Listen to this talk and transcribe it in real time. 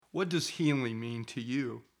What does healing mean to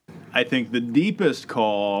you? I think the deepest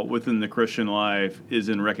call within the Christian life is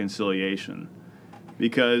in reconciliation.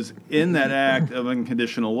 Because in that act of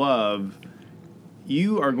unconditional love,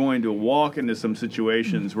 you are going to walk into some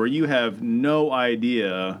situations where you have no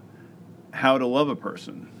idea how to love a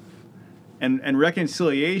person. And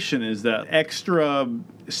reconciliation is that extra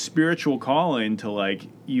spiritual calling to, like,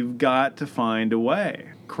 you've got to find a way.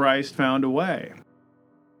 Christ found a way.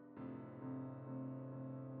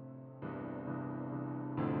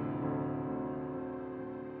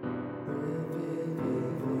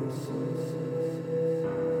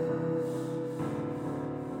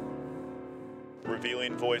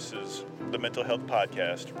 Revealing Voices, the mental health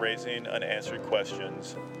podcast, raising unanswered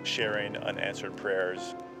questions, sharing unanswered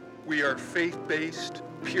prayers. We are faith-based,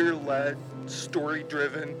 peer-led,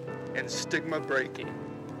 story-driven, and stigma-breaking.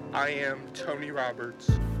 I am Tony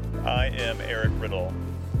Roberts. I am Eric Riddle,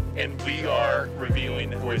 And we are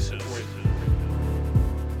Revealing Voices.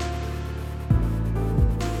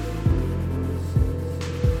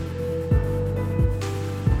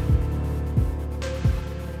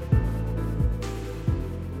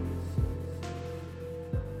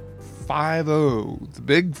 The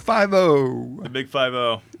big 50. The Big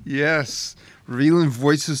 5-0. Yes, Revealing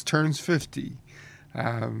Voices turns 50.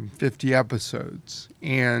 50 episodes.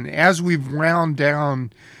 And as we've wound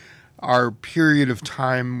down our period of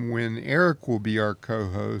time when Eric will be our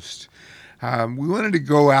co-host, we wanted to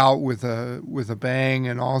go out with a bang,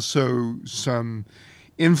 and also some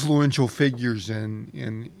influential figures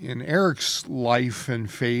in Eric's life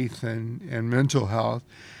and faith and mental health.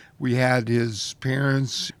 We had his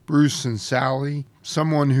parents, Bruce and Sally.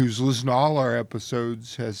 Someone who's listened to all our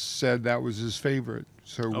episodes has said that was his favorite.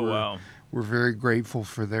 So we're very grateful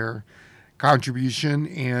for their contribution.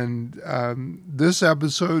 And this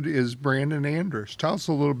episode is Brandon Andrus. Tell us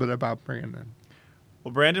a little bit about Brandon.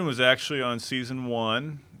 Well, Brandon was actually on season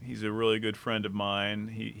 1. He's a really good friend of mine.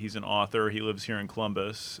 He's an author. He lives here in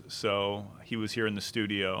Columbus. So he was here in the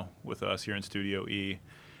studio with us here in Studio E.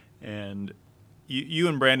 And you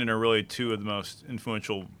and Brandon are really two of the most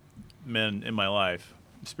influential men in my life,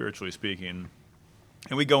 spiritually speaking.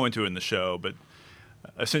 And we go into it in the show, but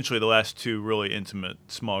essentially the last two really intimate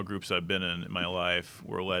small groups I've been in my life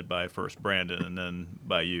were led by first Brandon and then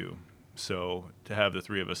by you. So to have the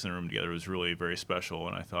three of us in a room together was really very special,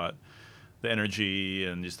 and I thought the energy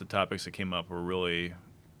and just the topics that came up were really,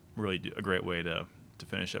 really a great way to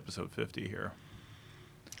finish episode 50 here.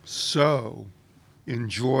 So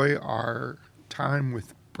enjoy our time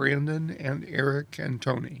with Brandon and Eric and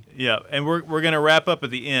Tony. Yeah, and we're going to wrap up at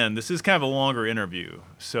the end. This is kind of a longer interview,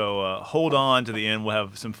 so hold on to the end. We'll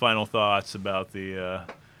have some final thoughts about the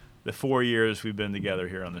 4 years we've been together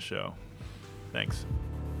here on the show. Thanks.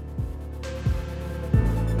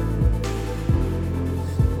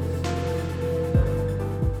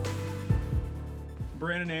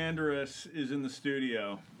 Brandon Andrus is in the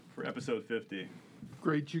studio for episode 50.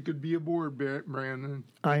 Great you could be aboard, Brandon.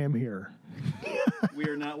 I am here. We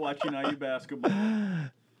are not watching IU basketball.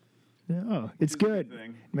 No, it's good.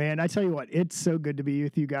 Man, I tell you what, it's so good to be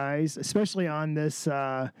with you guys, especially on this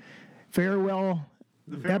farewell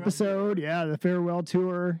episode. Yeah, the farewell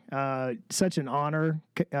tour. Such an honor.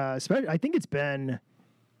 Especially, I think it's been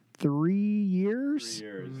 3 years. 3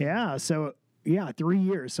 years. Yeah, so... Yeah, 3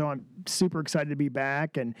 years. So I'm super excited to be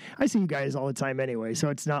back. And I see you guys all the time anyway,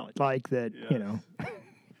 so it's not like that, you know.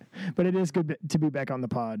 But it is good to be back on the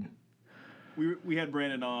pod. We had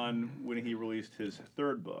Brandon on when he released his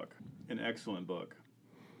third book, an excellent book,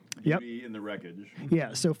 Yep. Beauty in the Wreckage.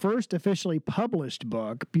 Yeah, so first officially published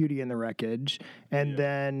book, Beauty in the Wreckage, and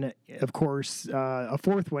then, of course, a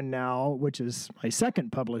fourth one now, which is my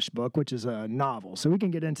second published book, which is a novel. So we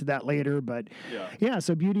can get into that later, but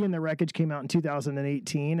so Beauty in the Wreckage came out in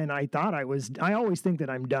 2018, and I always think that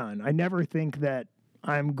I'm done. I never think that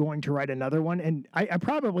I'm going to write another one, and I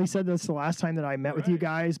probably said this the last time that I met with you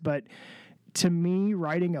guys, but to me,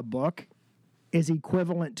 writing a book is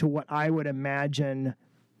equivalent to what I would imagine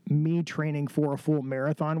me training for a full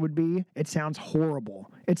marathon would be. It sounds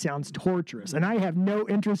horrible. It sounds torturous. And I have no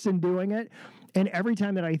interest in doing it. And every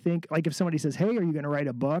time that I think, like if somebody says, hey, are you going to write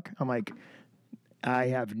a book? I'm like, I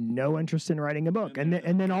have no interest in writing a book. And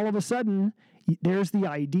then all of a sudden, there's the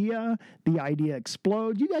idea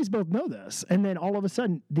explodes. You guys both know this. And then all of a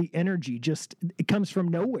sudden, the energy it comes from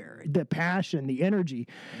nowhere. The passion, the energy.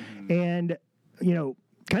 Mm-hmm. And,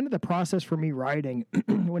 kind of the process for me writing,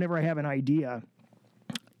 whenever I have an idea,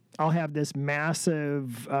 I'll have this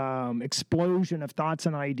massive explosion of thoughts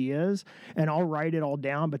and ideas, and I'll write it all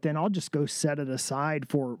down, but then I'll just go set it aside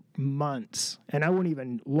for months, and I won't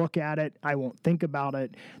even look at it. I won't think about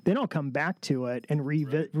it. Then I'll come back to it and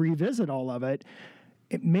revisit all of it.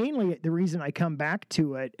 Mainly, the reason I come back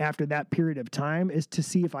to it after that period of time is to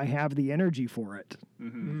see if I have the energy for it.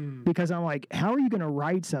 Because I'm like, how are you going to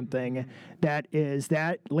write something that is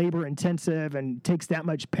that labor intensive and takes that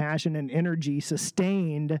much passion and energy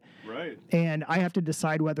sustained? Right. And I have to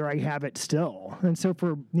decide whether I have it still. And so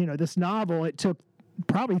for, this novel, it took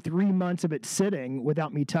probably 3 months of it sitting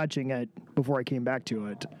without me touching it before I came back to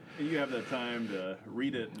it. And you have that time to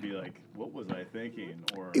read it and be like, what was I thinking?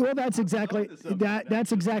 Or well, that's exactly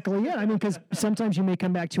that's exactly it. I mean, because sometimes you may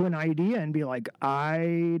come back to an idea and be like,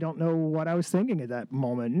 I don't know what I was thinking at that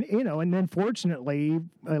moment, and then fortunately,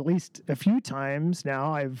 at least a few times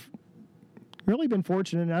now, I've really been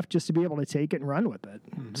fortunate enough just to be able to take it and run with it.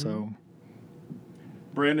 So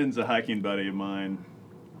Brandon's a hiking buddy of mine.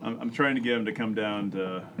 I'm trying to get him to come down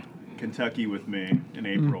to Kentucky with me in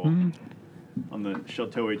April on the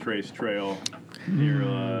Chateau Trace Trail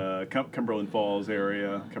near Cumberland Falls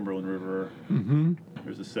area, Cumberland River.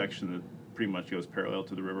 There's a section that pretty much goes parallel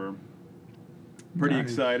to the river. Pretty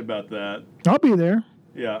excited about that. I'll be there.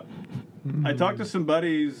 Yeah. I talked to some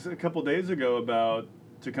buddies a couple days ago about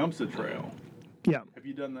Tecumseh Trail. Yeah. Have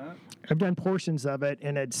you done that? I've done portions of it,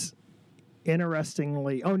 and it's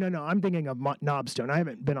interestingly... Oh, no, I'm thinking of Knobstone. I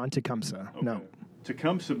haven't been on Tecumseh, no.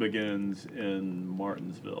 Tecumseh begins in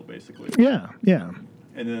Martinsville, basically. Yeah.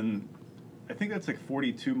 And then I think that's like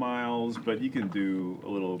 42 miles, but you can do a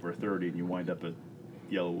little over 30, and you wind up at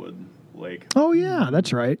Yellowwood Lake. Oh, yeah,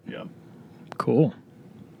 that's right. Yeah. Cool.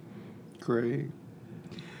 Great.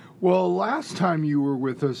 Well, last time you were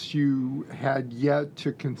with us, you had yet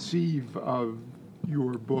to conceive of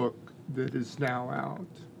your book that is now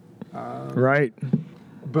out. Right.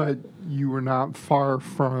 But you were not far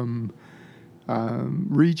from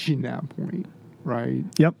reaching that point, right?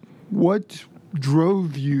 Yep. What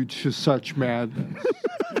drove you to such madness?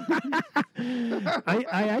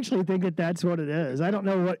 I actually think that that's what it is. I don't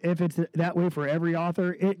know if it's that way for every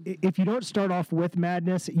author. If you don't start off with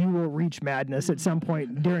madness, you will reach madness at some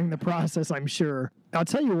point during the process, I'm sure. I'll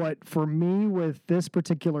tell you what, for me with this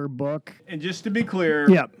particular book... And just to be clear,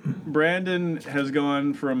 Brandon has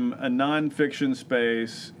gone from a nonfiction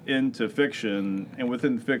space into fiction, and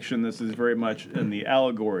within fiction, this is very much in the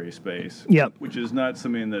allegory space, which is not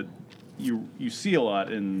something that you see a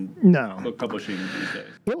lot in book publishing these days.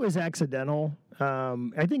 It was accidental.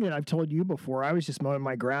 I think that I've told you before, I was just mowing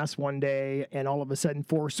my grass one day, and all of a sudden,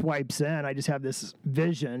 4 swipes in, I just have this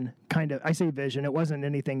vision, I say vision, it wasn't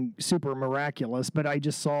anything super miraculous, but I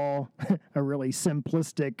just saw a really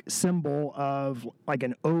simplistic symbol of like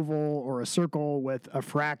an oval or a circle with a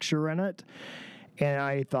fracture in it, and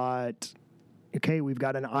I thought, okay, we've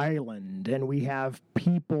got an island, and we have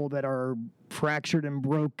people that are fractured and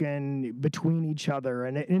broken between each other,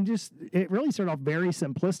 and it really started off very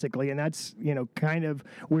simplistically, and that's kind of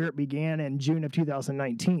where it began in June of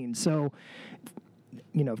 2019. So,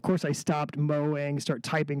 of course, I stopped mowing, start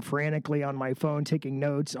typing frantically on my phone, taking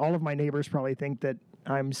notes. All of my neighbors probably think that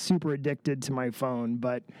I'm super addicted to my phone,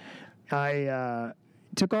 but I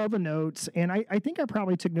took all the notes, and I think I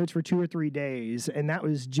probably took notes for 2 or 3 days, and that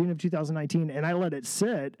was June of 2019, and I let it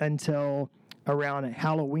sit until around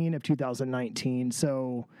Halloween of 2019,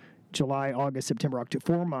 so July, August, September, October,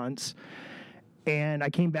 4 months, and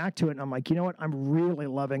I came back to it, and I'm like, you know what, I'm really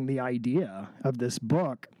loving the idea of this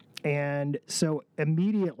book, and so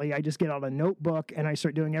immediately I just get out a notebook, and I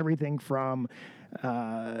start doing everything from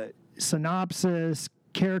synopsis,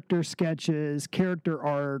 character sketches, character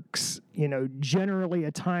arcs, generally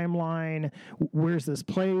a timeline. Where's this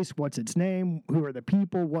place? What's its name? Who are the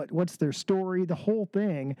people? What's their story? The whole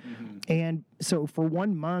thing. And so for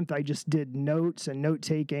 1 month, I just did notes and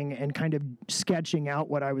note-taking and kind of sketching out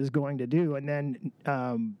what I was going to do. And then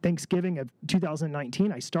Thanksgiving of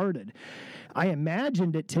 2019, I started. I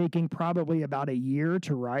imagined it taking probably about a year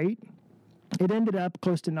to write. It ended up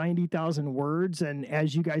close to 90,000 words, and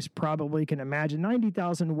as you guys probably can imagine,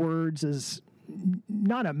 90,000 words is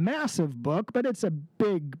not a massive book, but it's a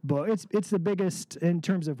big book. It's the biggest in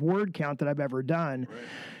terms of word count that I've ever done,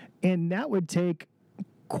 and that would take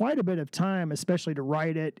quite a bit of time, especially to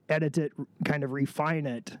write it, edit it, kind of refine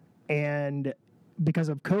it, and because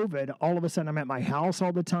of COVID, all of a sudden I'm at my house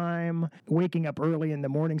all the time, waking up early in the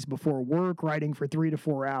mornings before work, writing for 3 to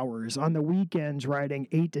 4 hours. On the weekends, writing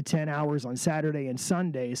 8 to 10 hours on Saturday and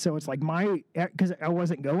Sunday. So it's like because I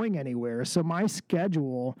wasn't going anywhere. So my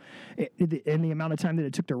schedule and the amount of time that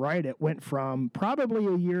it took to write it went from probably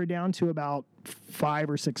a year down to about 5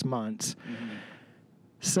 or 6 months. Mm-hmm.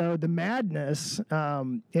 So the madness,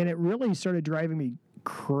 and it really started driving me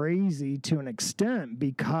crazy to an extent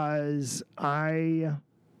because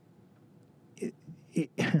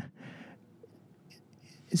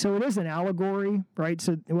so it is an allegory, right?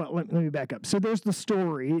 So let me back up. So there's the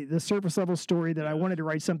story, the surface level story that I wanted to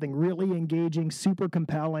write something really engaging, super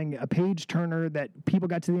compelling, a page turner that people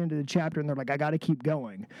got to the end of the chapter and they're like, I got to keep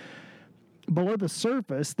going. Below the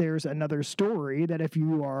surface, there's another story that if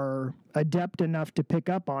you are adept enough to pick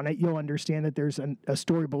up on it, you'll understand that there's a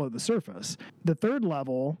story below the surface. The third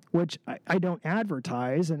level, which I don't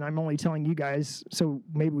advertise, and I'm only telling you guys so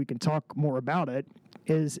maybe we can talk more about it,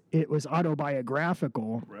 is it was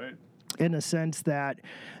autobiographical. Right. In the sense that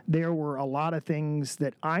there were a lot of things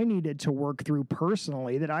that I needed to work through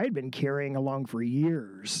personally that I had been carrying along for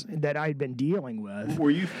years, that I'd been dealing with.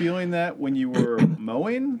 Were you feeling that when you were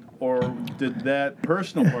mowing, or did that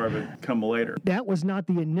personal part of it come later? That was not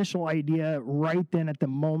the initial idea right then at the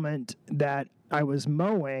moment that I was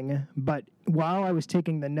mowing, but while I was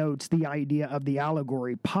taking the notes, the idea of the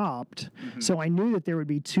allegory popped. Mm-hmm. So I knew that there would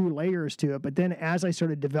be 2 layers to it. But then as I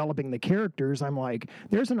started developing the characters, I'm like,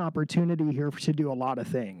 there's an opportunity here to do a lot of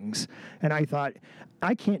things. And I thought,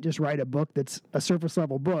 I can't just write a book that's a surface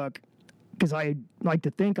level book, because I like to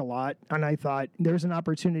think a lot, and I thought there's an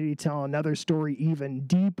opportunity to tell another story even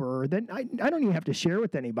deeper that I don't even have to share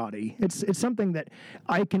with anybody. It's something that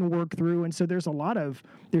I can work through, and so there's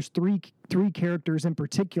three characters in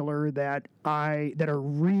particular that are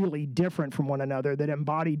really different from one another, that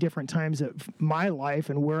embody different times of my life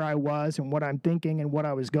and where I was and what I'm thinking and what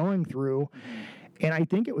I was going through. And I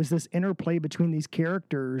think it was this interplay between these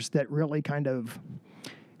characters that really kind of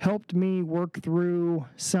helped me work through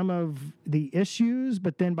some of the issues,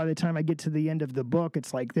 but then by the time I get to the end of the book,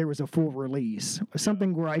 it's like there was a full release,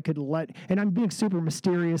 something where I could and I'm being super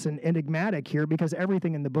mysterious and enigmatic here because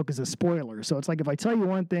everything in the book is a spoiler. So it's like if I tell you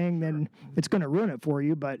one thing, then it's going to ruin it for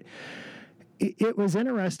you. But it was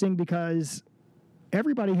interesting because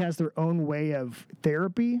everybody has their own way of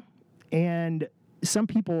therapy, and some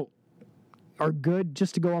people are good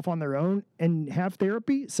just to go off on their own and have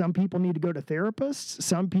therapy. Some people need to go to therapists.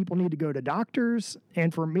 Some people need to go to doctors.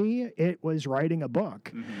 And for me, it was writing a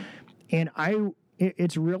book. Mm-hmm. And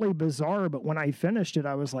it's really bizarre, but when I finished it,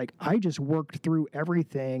 I was like, I just worked through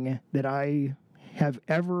everything that I have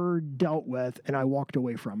ever dealt with, and I walked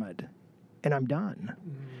away from it. And I'm done.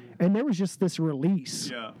 Mm-hmm. And there was just this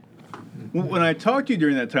release. Yeah. When I talked to you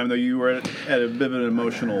during that time, though, you were at a bit of an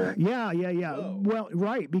emotional... Yeah. Well,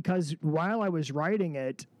 right, because while I was writing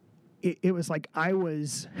it, it was like I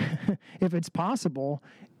was, if it's possible,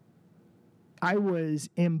 I was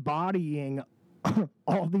embodying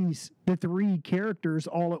all the 3 characters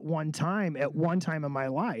all at one time in my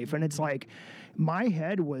life. And it's like my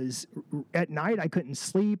head was, at night I couldn't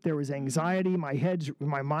sleep. There was anxiety.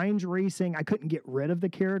 My mind's racing. I couldn't get rid of the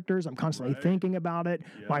characters. I'm constantly thinking about it.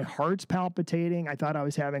 Yeah. My heart's palpitating. I thought I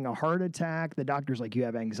was having a heart attack. The doctor's like, you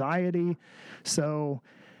have anxiety. So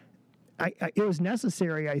it was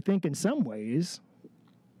necessary, I think, in some ways.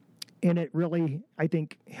 And it really, I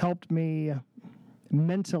think, helped me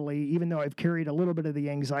mentally, even though I've carried a little bit of the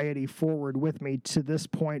anxiety forward with me to this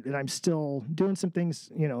point, that I'm still doing some things,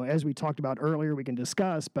 as we talked about earlier, we can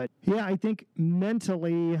discuss. But yeah, I think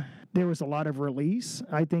mentally there was a lot of release.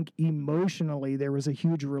 I think emotionally there was a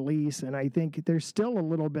huge release. And I think there's still a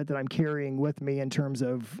little bit that I'm carrying with me in terms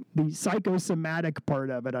of the psychosomatic part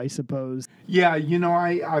of it, I suppose. Yeah,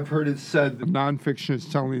 I've heard it said that nonfiction is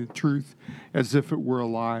telling the truth as if it were a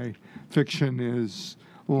lie. Fiction is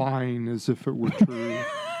lying as if it were true.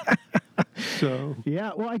 So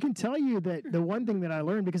yeah, well, I can tell you that the one thing that I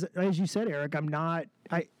learned, because as you said, Eric,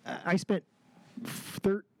 I spent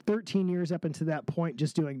 13 years up until that point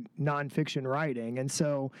just doing nonfiction writing, and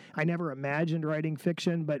so I never imagined writing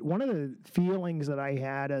fiction. But one of the feelings that I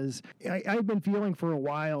had I've been feeling for a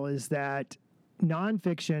while is that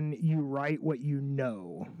nonfiction, you write what you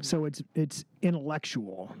know, so it's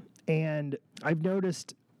intellectual. And I've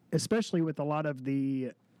noticed, especially with a lot of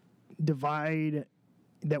the divide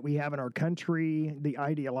that we have in our country, the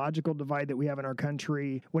ideological divide that we have in our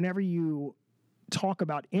country, whenever you talk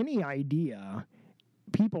about any idea,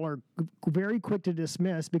 people are very quick to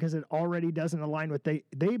dismiss because it already doesn't align with they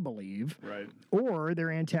believe, Right. or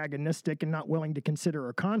they're antagonistic and not willing to consider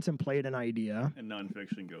or contemplate an idea. And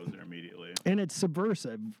nonfiction goes there immediately. And it's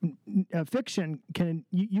subversive. Fiction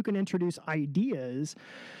you can introduce ideas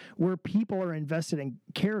where people are invested in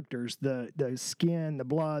characters, the skin, the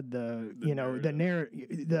blood, the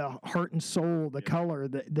the heart and soul, the color,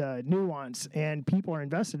 the nuance, and people are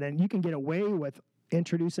invested in. You can get away with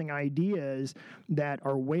introducing ideas that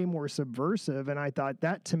are way more subversive, and I thought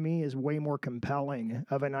that to me is way more compelling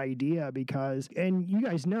of an idea because, and you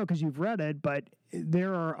guys know because you've read it, but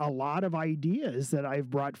there are a lot of ideas that I've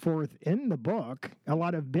brought forth in the book, a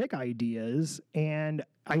lot of big ideas, and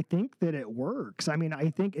I think that it works. I mean,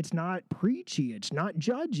 I think it's not preachy, it's not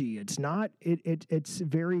judgy, it's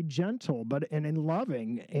very gentle, and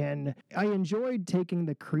loving, and I enjoyed taking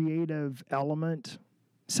the creative element,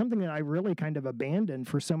 something that I really kind of abandoned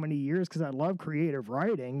for so many years because I love creative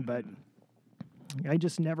writing, but I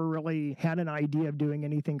just never really had an idea of doing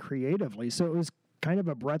anything creatively. So it was kind of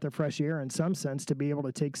a breath of fresh air in some sense to be able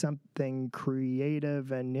to take something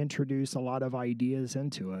creative and introduce a lot of ideas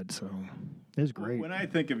into it. So it was great. When I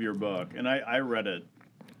think of your book, and I read it,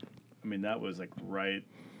 I mean, that was like right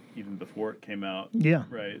even before it came out. Yeah.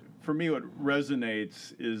 Right. For me, what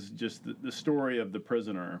resonates is just the story of the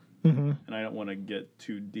prisoner. Mm-hmm. And I don't want to get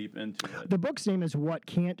too deep into it. The book's name is What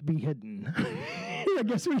Can't Be Hidden. I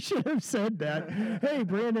guess we should have said that. Hey,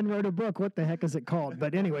 Brandon wrote a book. What the heck is it called?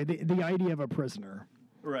 But anyway, the idea of a prisoner.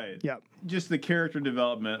 Right. Yeah. Just the character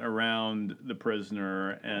development around the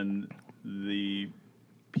prisoner and the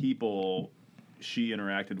people she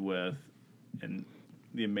interacted with and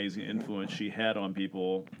the amazing influence she had on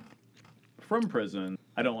people from prison.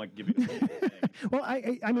 I don't like giving the whole thing. Well,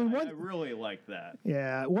 I mean, I really like that.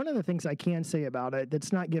 Yeah, one of the things I can say about it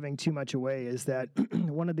that's not giving too much away is that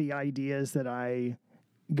one of the ideas that I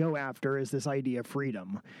go after is this idea of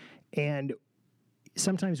freedom. And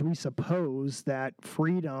sometimes we suppose that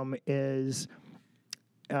freedom is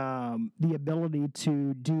the ability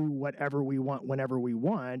to do whatever we want whenever we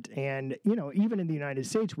want. And, you know, even in the United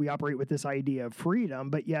States, we operate with this idea of freedom,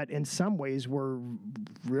 but yet in some ways we're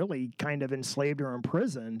really kind of enslaved or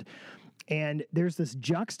imprisoned. And there's this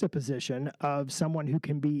juxtaposition of someone who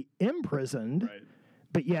can be imprisoned, Right.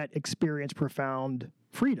 but yet experience profound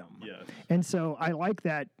freedom. Yes. And so I like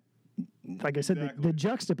that, like I said, Exactly. the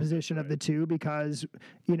juxtaposition of the two, because,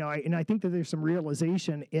 you know, I think that there's some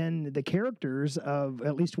realization in the characters of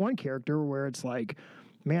at least one character where it's like,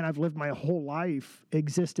 man, I've lived my whole life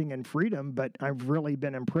existing in freedom, but I've really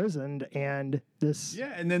been imprisoned, and this...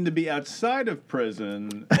 Yeah, and then to be outside of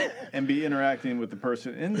prison and be interacting with the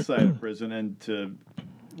person inside of prison and to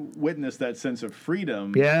witness that sense of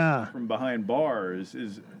freedom Yeah. from behind bars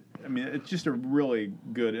is... I mean, it's just a really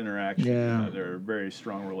good interaction. Yeah. They're a very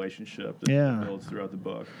strong relationship that Yeah. builds throughout the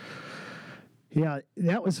book. Yeah,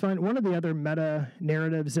 that was fun. One of the other meta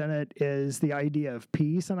narratives in it is the idea of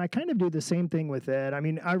peace, and I kind of do the same thing with it. I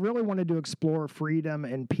mean, I really wanted to explore freedom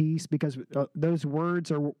and peace because those words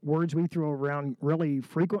are words we throw around really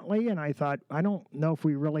frequently, and I thought, I don't know if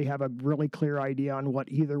we really have a really clear idea on what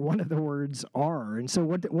either one of the words are. And so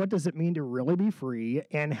what does it mean to really be free,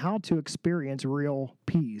 and how to experience real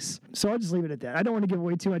peace? So I'll just leave it at that. I don't want to give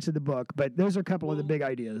away too much of the book, but those are a couple of the big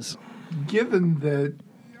ideas. Given that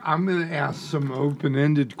I'm going to ask some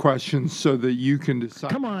open-ended questions so that you can decide.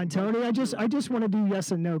 Come on, Tony. I just want to do yes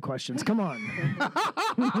and no questions. Come on.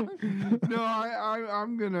 No,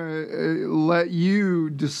 I'm going to let you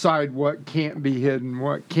decide what can't be hidden,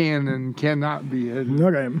 what can and cannot be hidden.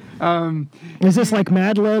 Okay. Is this like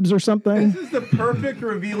Mad Libs or something? This is the perfect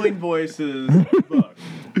Revealing Voices book.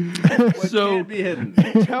 What So- can't be hidden.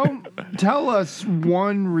 Tell us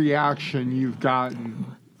one reaction you've gotten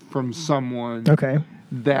from someone Okay.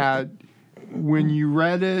 that when you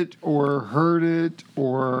read it or heard it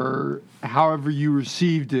or however you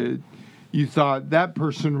received it, you thought that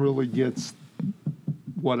person really gets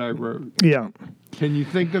what I wrote. Yeah. Can you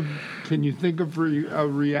think of a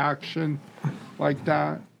reaction like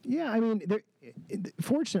that? Yeah, I mean,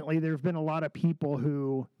 fortunately, there have been a lot of people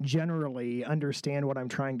who generally understand what I'm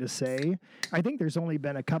trying to say. I think there's only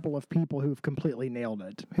been a couple of people who've completely nailed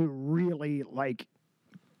it, who really like...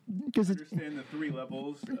 Because Understand the three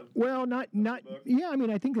levels of well, not yeah. I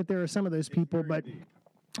mean, I think that there are some of those people, but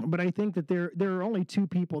I think that there are only two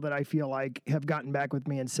people that I feel like have gotten back with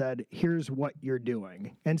me and said, "Here's what you're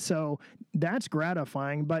doing," and so that's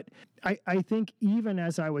gratifying. But I think even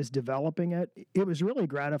as I was developing it, it was really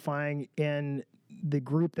gratifying in the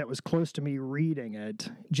group that was close to me reading it,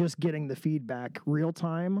 just getting the feedback real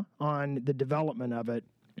time on the development of it.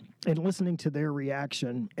 and listening to their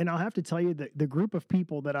reaction. And I'll have to tell you that the group of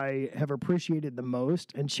people that I have appreciated the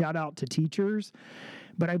most, and shout out to teachers,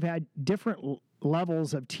 but I've had different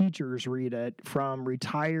levels of teachers read it, from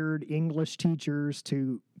retired English teachers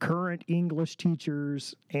to current English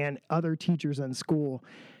teachers and other teachers in school.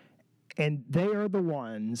 And they are the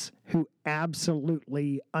ones who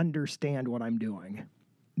absolutely understand what I'm doing.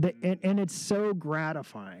 And it's so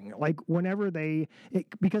gratifying. Like whenever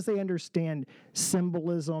because they understand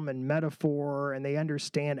symbolism and metaphor, and they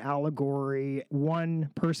understand allegory. One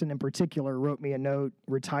person in particular wrote me a note,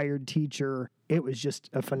 retired teacher. It was just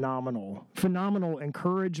a phenomenal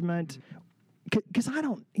encouragement. Because I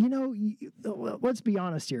don't, let's be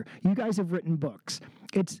honest here. You guys have written books.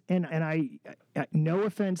 And I, no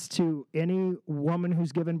offense to any woman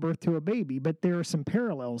who's given birth to a baby, but there are some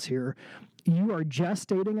parallels here. You are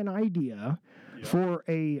gestating an idea for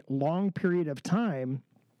a long period of time,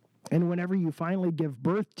 and whenever you finally give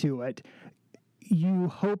birth to it, you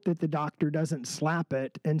hope that the doctor doesn't slap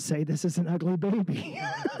it and say, this is an ugly baby,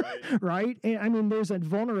 right? And, I mean, there's a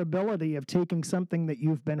vulnerability of taking something that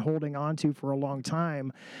you've been holding on to for a long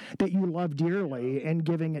time that you love dearly and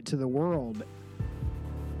giving it to the world.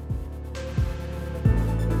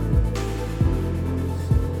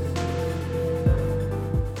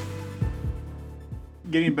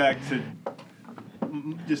 Getting back to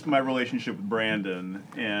just my relationship with Brandon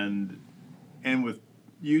and with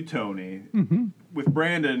you, Tony. Mm-hmm. With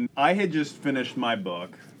Brandon, I had just finished my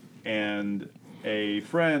book, and a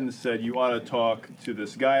friend said, you ought to talk to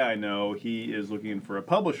this guy I know. He is looking for a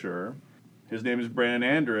publisher. His name is Brandon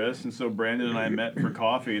Andrus, and so Brandon and I met for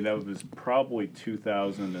coffee. That was probably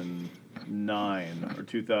 2009 or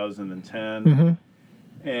 2010. Mm-hmm.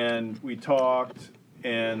 And we talked,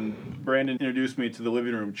 and Brandon introduced me to the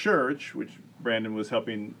Living Room Church, which Brandon was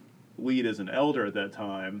helping lead as an elder at that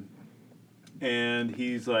time. And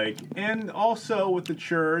he's like, and also with the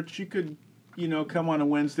church, you could, come on a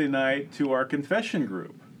Wednesday night to our confession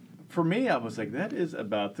group. For me, I was like, that is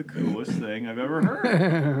about the coolest thing I've ever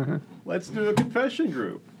heard. Let's do a confession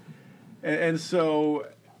group. And so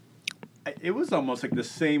it was almost like the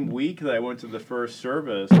same week that I went to the first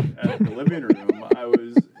service at the living room. I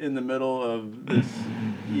was in the middle of this,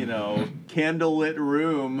 candlelit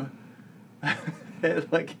room,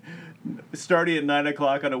 like starting at 9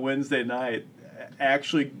 o'clock on a Wednesday night,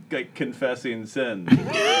 actually confessing sin.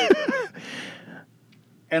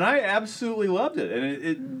 And I absolutely loved it, and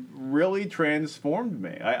it really transformed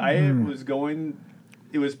me. I was going.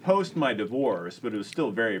 It was post my divorce, but it was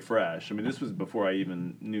still very fresh. I mean, this was before I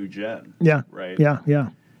even knew Jen. Yeah. Right? Yeah.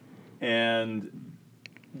 And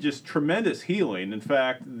just tremendous healing. In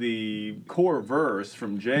fact, the core verse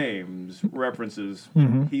from James references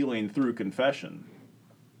healing through confession.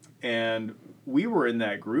 And we were in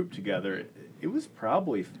that group together. It was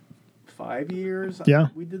probably 5 years. Yeah.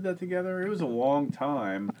 We did that together. It was a long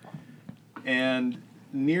time. And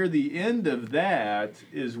near the end of that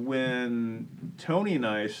is when Tony and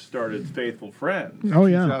I started Faithful Friends. Oh,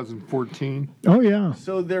 yeah. 2014. Oh, yeah.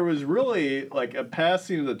 So there was really like a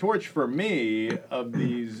passing of the torch for me of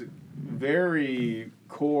these very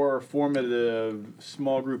core, formative,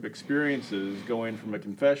 small group experiences, going from a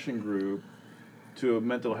confession group to a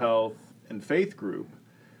mental health and faith group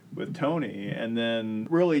with Tony. And then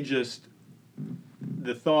really just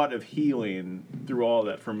the thought of healing through all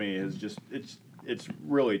that for me is just, it's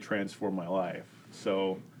really transformed my life.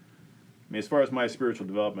 So, I mean, as far as my spiritual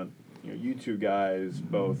development, you two guys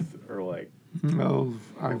both are like, well,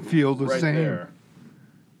 I feel the right same. There.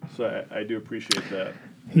 So I do appreciate that.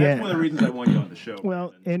 Yeah. That's one of the reasons I want you on the show.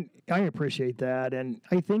 Well, and I appreciate that. And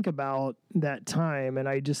I think about that time, and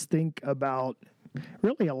I just think about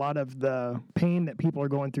really a lot of the pain that people are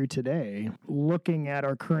going through today, looking at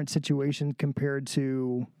our current situation compared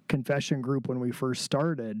to confession group when we first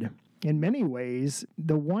started. In many ways,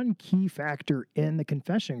 the one key factor in the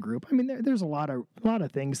confession group, I mean, there's a lot of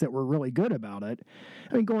things that were really good about it.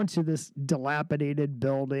 I mean, going to this dilapidated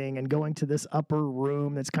building and going to this upper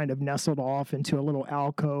room that's kind of nestled off into a little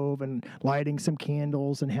alcove and lighting some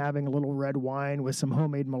candles and having a little red wine with some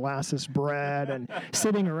homemade molasses bread and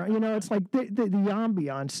sitting around, it's like the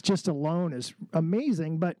ambiance just alone is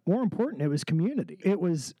amazing, but more important, it was community. It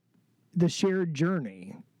was the shared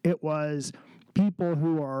journey. It was people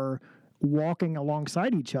who are walking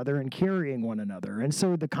alongside each other and carrying one another. And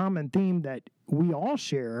so the common theme that we all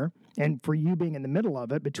share, and for you being in the middle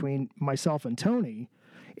of it between myself and Tony,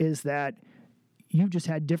 is that you've just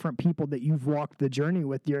had different people that you've walked the journey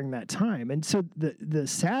with during that time. And so the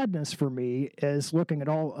sadness for me is looking at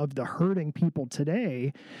all of the hurting people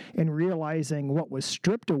today and realizing what was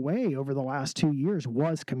stripped away over the last 2 years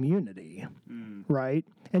was community, right?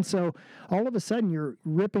 And so all of a sudden you're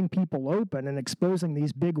ripping people open and exposing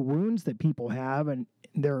these big wounds that people have, and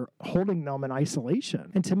they're holding them in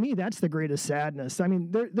isolation. And to me, that's the greatest sadness. I mean,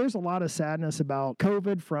 there's a lot of sadness about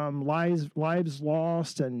COVID, from lives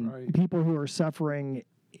lost and people who are suffering,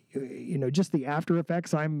 just the after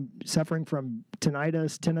effects. I'm suffering from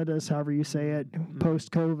tinnitus, however you say it,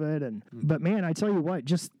 post-COVID. But man, I tell you what,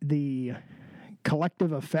 just the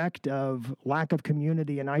collective effect of lack of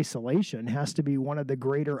community and isolation has to be one of the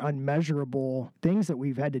greater unmeasurable things that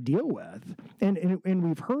we've had to deal with. And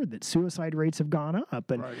we've heard that suicide rates have gone up,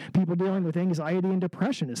 and people dealing with anxiety and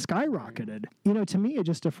depression has skyrocketed. To me, it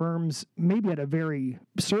just affirms, maybe at a very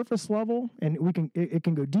surface level, and it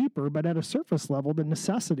can go deeper, but at a surface level, the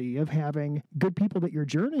necessity of having good people that you're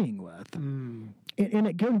journeying with. And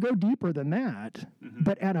it can go deeper than that,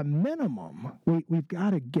 but at a minimum, we've got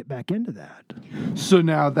to get back into that. So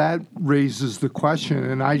now that raises the question,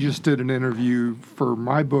 and I just did an interview for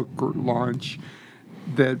my book launch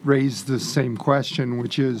that raised the same question,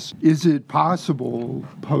 which is it possible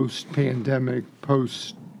post-pandemic,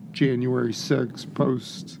 post-January 6th,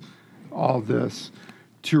 post all this,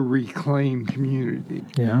 to reclaim community?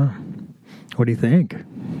 Yeah. What do you think?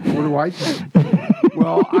 What do I think?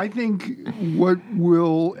 Well, I think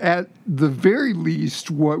at the very least,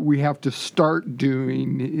 what we have to start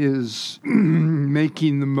doing is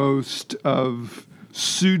making the most of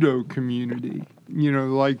pseudo-community.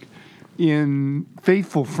 Like in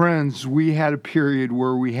Faithful Friends, we had a period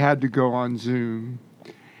where we had to go on Zoom,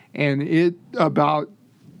 and it about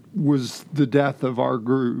was the death of our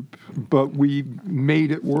group, but we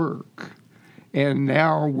made it work. And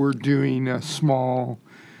now we're doing a small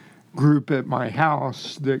group at my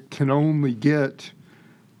house that can only get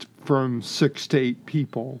from 6 to 8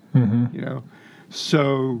 people,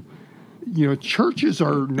 So, churches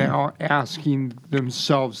are now asking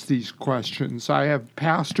themselves these questions. I have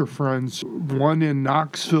pastor friends, one in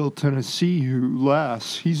Knoxville, Tennessee,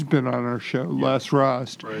 he's been on our show, Les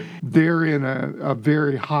Rust. Right. They're in a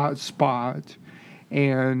very hot spot,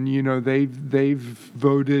 and, they've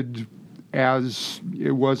voted, as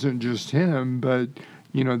it wasn't just him, but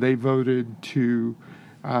they voted to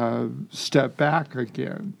step back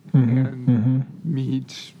again and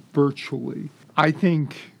meet virtually. I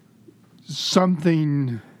think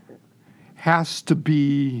something has to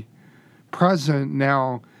be present.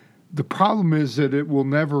 Now, the problem is that it will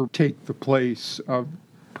never take the place of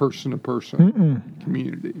person-to-person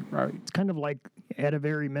community, right? It's kind of like, at a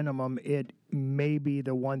very minimum, it may be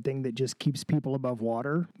the one thing that just keeps people above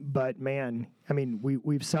water. But man, I mean,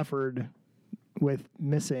 we've suffered with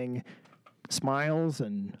missing smiles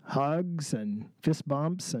and hugs and fist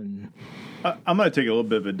bumps. And I'm going to take a little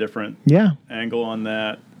bit of a different angle on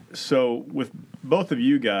that. So with both of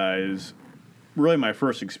you guys, really my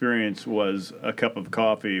first experience was a cup of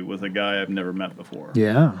coffee with a guy I've never met before.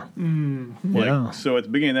 Yeah. So at the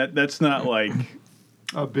beginning, that's not like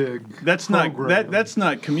a big that's program. that's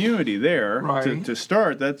not community there Right. to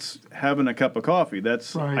start. That's having a cup of coffee.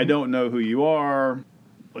 That's I don't know who you are.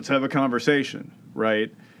 Let's have a conversation,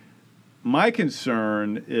 right? My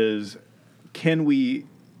concern is, can we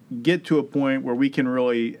get to a point where we can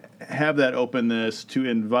really have that openness to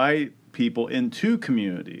invite people into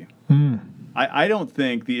community? I don't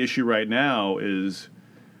think the issue right now is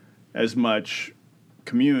as much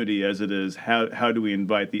community as it is how do we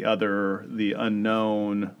invite the other, the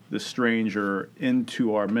unknown, the stranger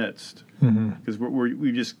into our midst? Because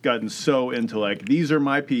we've just gotten so into like, these are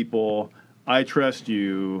my people, I trust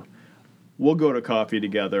you, we'll go to coffee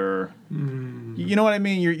together. You know what I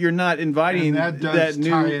mean? You're not inviting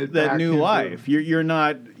that new life. You're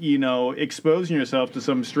not exposing yourself to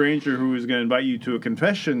some stranger who is going to invite you to a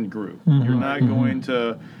confession group. You're not going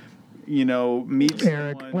to meet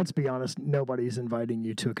Eric, someone. let's be honest, nobody's inviting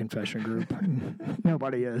you to a confession group.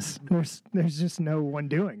 Nobody is. There's just no one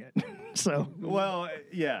doing it. So, Well,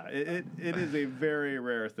 yeah, it is a very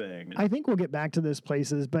rare thing. I think we'll get back to those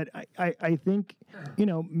places, but I think,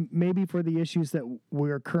 maybe for the issues that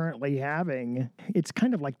we're currently having, it's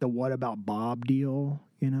kind of like the what about Bob deal.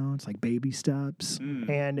 It's like baby steps.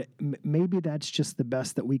 And maybe that's just the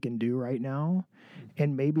best that we can do right now.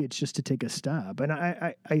 And maybe it's just to take a step. And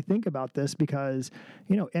I think about this because,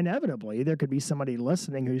 inevitably there could be somebody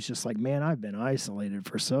listening who's just like, man, I've been isolated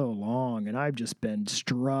for so long and I've just been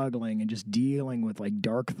struggling and just dealing with like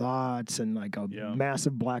dark thoughts and like a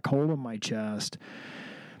massive black hole in my chest.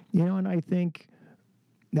 And I think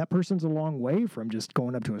that person's a long way from just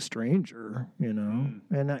going up to a stranger, you know?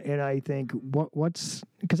 And I think what's,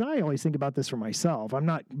 because I always think about this for myself. I'm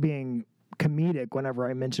not being comedic whenever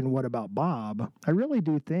I mention what about Bob. I really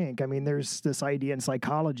do think, I mean, there's this idea in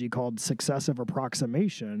psychology called successive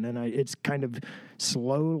approximation, and it's kind of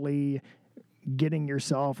slowly getting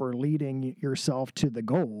yourself or leading yourself to the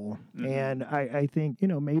goal. And I think, you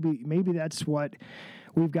know, maybe that's what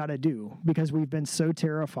we've got to do, because we've been so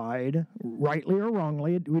terrified, rightly or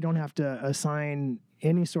wrongly. We don't have to assign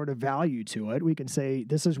any sort of value to it. We can say,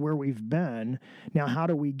 this is where we've been. Now, how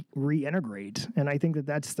do we reintegrate? And I think that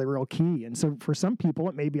that's the real key. And so for some people,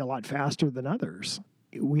 it may be a lot faster than others.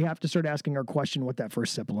 We have to start asking our question what that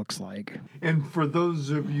first step looks like. And for those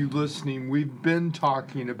of you listening, we've been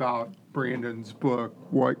talking about Brandon's book,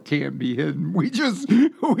 What Can't Be Hidden. We just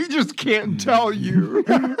can't tell you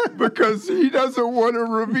because he doesn't want to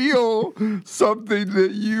reveal something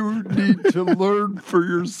that you need to learn for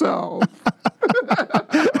yourself.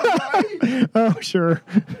 Oh, sure.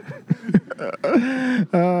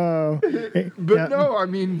 But no, I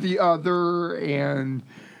mean, the other, and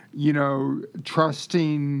you know,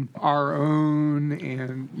 trusting our own,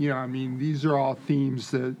 and you know, I mean, these are all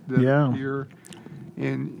themes that appear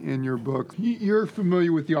in your book. You're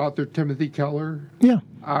familiar with the author Timothy Keller? Yeah.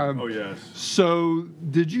 Oh yes. So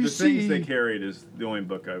did you see? Things They Carried is the only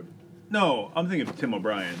book I've. No, I'm thinking of Tim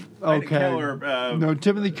O'Brien. Okay. Keller, no,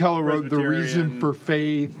 Timothy Keller wrote The Presbyterian. Reason for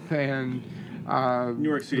Faith and New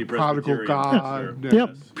York City The Prodigal Presbyterian. God, Yep.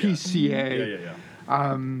 PCA.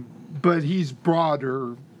 Yeah. But he's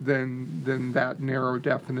broader than that narrow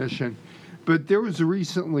definition. But there was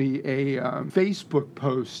recently a Facebook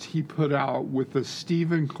post he put out with a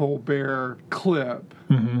Stephen Colbert clip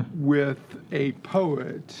with a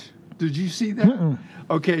poet. Did you see that?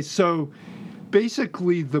 Okay, so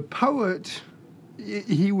basically the poet,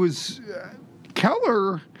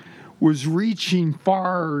 Keller was reaching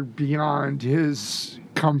far beyond his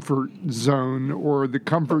comfort zone or the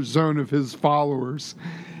comfort zone of his followers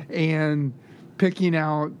and picking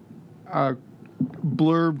out a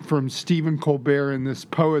blurb from Stephen Colbert and this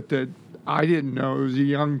poet that I didn't know. It was a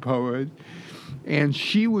young poet. And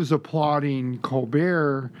she was applauding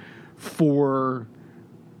Colbert for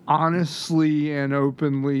honestly and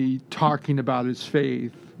openly talking about his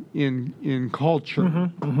faith in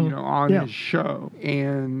culture, you know, on his show.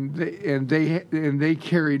 And they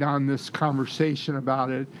carried on this conversation about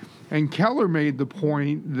it. And Keller made the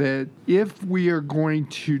point that if we are going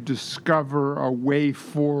to discover a way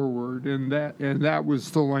forward, and that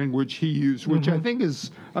was the language he used, which I think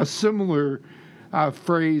is a similar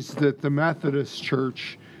phrase that the Methodist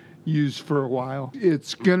Church used for a while.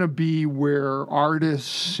 It's going to be where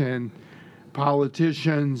artists and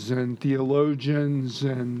politicians and theologians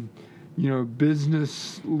and, you know,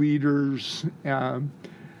 business leaders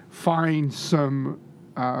find some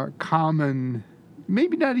common,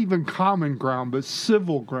 maybe not even common ground, but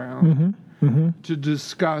civil ground to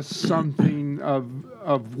discuss something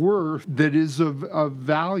of worth that is of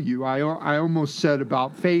value. I almost said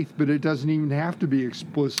about faith, but it doesn't even have to be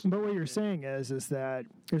explicit. But what you're saying is that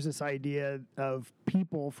there's this idea of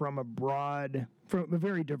people from a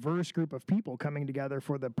very diverse group of people coming together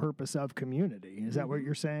for the purpose of community. Is that what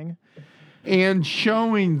you're saying? And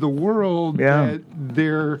showing the world that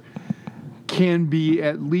there can be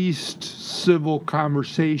at least civil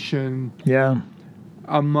conversation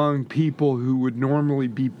among people who would normally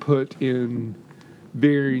be put in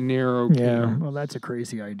very narrow camps. Well, that's a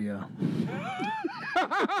crazy idea.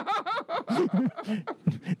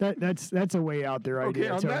 That's a way out there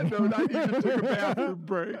idea. Okay, on that note, I need to take a bathroom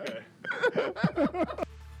break.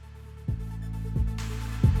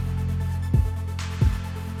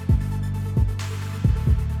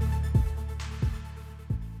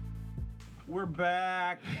 We're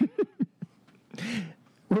back.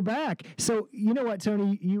 We're back. So you know what,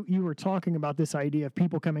 Tony? You were talking about this idea of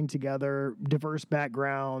people coming together, diverse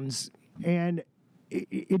backgrounds, and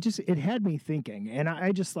it had me thinking. And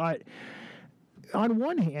I just thought, on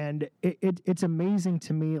one hand, it's amazing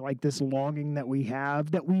to me, like this longing that we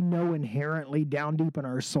have, that we know inherently down deep in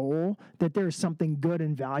our soul that there's something good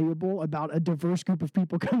and valuable about a diverse group of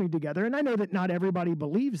people coming together. And I know that not everybody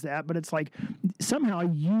believes that, but it's like somehow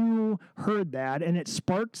you heard that and it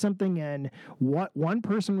sparked something in what one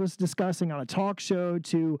person was discussing on a talk show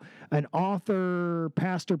to an author,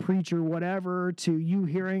 pastor, preacher, whatever, to you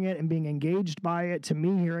hearing it and being engaged by it, to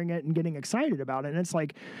me hearing it and getting excited about it. And it's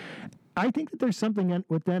like, I think that there's something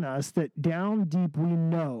within us that down deep we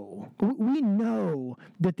know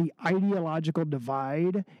that the ideological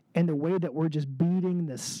divide and the way that we're just beating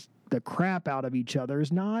the crap out of each other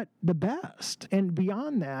is not the best. And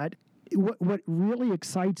beyond that, what really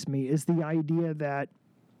excites me is the idea that,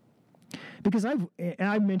 because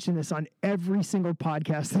I've mentioned this on every single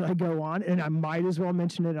podcast that I go on, and I might as well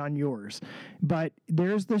mention it on yours. But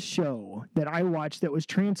there's this show that I watched that was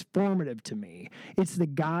transformative to me. It's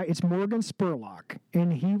Morgan Spurlock,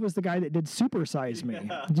 and he was the guy that did Super Size Me.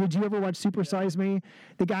 Yeah. Did you ever watch Super Size Me?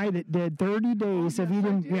 The guy that did 30 days of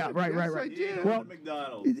eating. Yeah, right. I did. Well,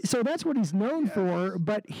 McDonald's. so that's what he's known for.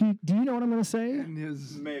 But do you know what I'm going to say? And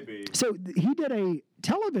his Maybe. So he did a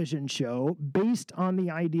television show based on the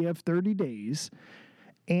idea of 30 days.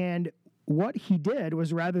 And what he did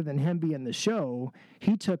was, rather than him being the show,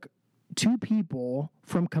 he took two people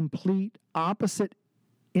from complete opposite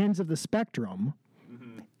ends of the spectrum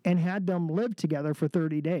and had them live together for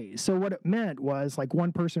 30 days. So what it meant was, like,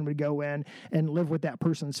 one person would go in and live with that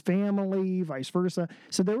person's family, vice versa.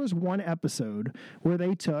 So there was one episode where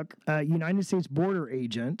they took a United States border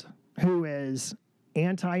agent who is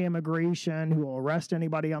anti-immigration, who will arrest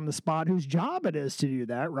anybody on the spot, whose job it is to do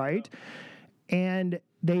that, right? And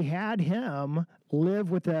they had him live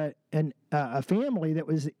with a family that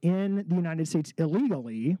was in the United States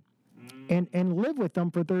illegally, and live with them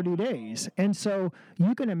for 30 days. And so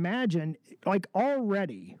you can imagine, like,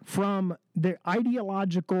 already from the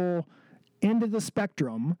ideological end of the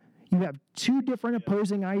spectrum, you have two different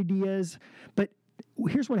opposing ideas. But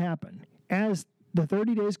here's what happened. As the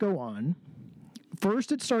 30 days go on,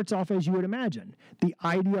 first, it starts off as you would imagine. The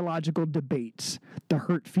ideological debates, the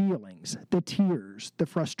hurt feelings, the tears, the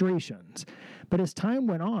frustrations. But as time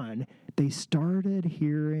went on, they started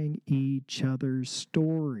hearing each other's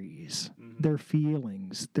stories, their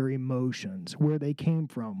feelings, their emotions, where they came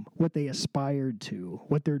from, what they aspired to,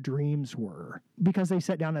 what their dreams were. Because they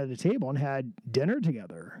sat down at a table and had dinner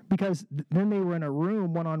together. Because then they were in a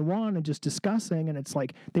room one-on-one and just discussing, and it's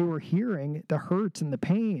like they were hearing the hurts and the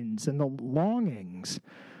pains and the longings.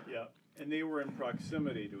 Yeah, and they were in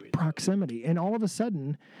proximity to each other. Proximity. And all of a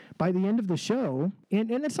sudden, by the end of the show,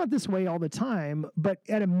 and it's not this way all the time, but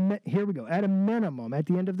here we go, at a minimum, at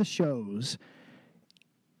the end of the shows,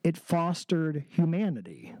 it fostered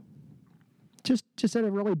humanity. Just at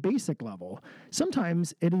a really basic level.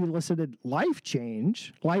 Sometimes it elicited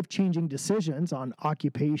life-changing decisions on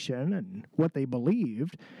occupation and what they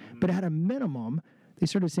believed, but at a minimum, they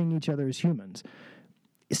started seeing each other as humans.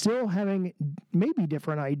 Still having maybe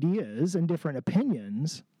different ideas and different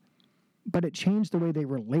opinions, but it changed the way they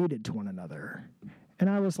related to one another. And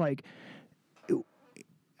I was like,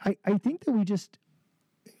 I think that we just,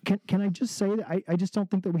 can I just say that I just don't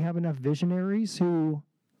think that we have enough visionaries who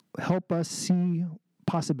help us see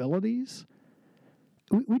possibilities.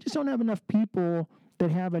 We just don't have enough people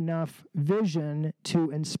that have enough vision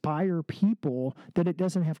to inspire people that it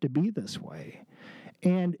doesn't have to be this way.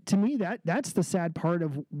 And to me, that's the sad part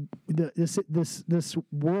of this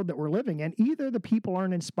world that we're living in. Either the people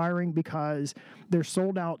aren't inspiring because they're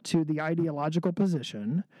sold out to the ideological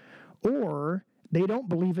position, or they don't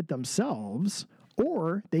believe it themselves,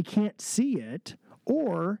 or they can't see it,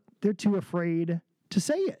 or they're too afraid to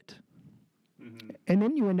say it. And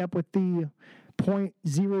then you end up with the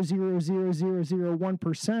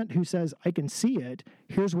 0.00001% who says, I can see it,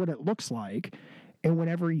 here's what it looks like, and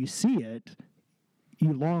whenever you see it,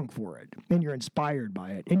 you long for it, and you're inspired by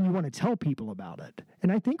it, and you want to tell people about it.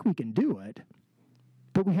 And I think we can do it,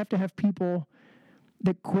 but we have to have people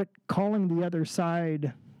that quit calling the other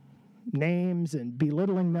side names and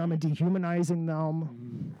belittling them and dehumanizing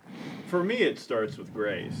them. For me, it starts with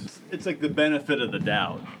grace. It's like the benefit of the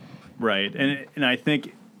doubt, right? And I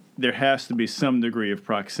think there has to be some degree of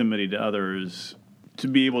proximity to others to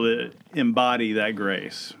be able to embody that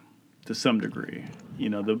grace to some degree. You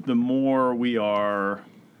know, the more we are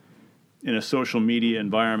in a social media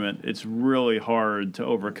environment, it's really hard to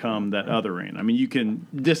overcome that othering. I mean, you can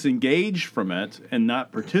disengage from it and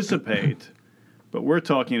not participate, but we're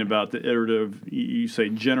talking about the iterative, you say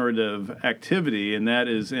generative activity, and that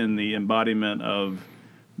is in the embodiment of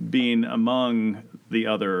being among the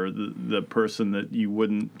other, the person that you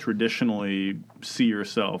wouldn't traditionally see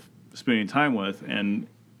yourself spending time with, and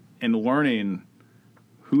learning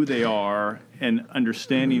who they are and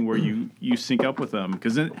understanding where you sync up with them.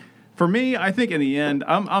 Because for me, I think in the end,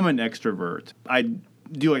 I'm an extrovert. I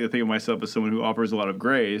do like to think of myself as someone who offers a lot of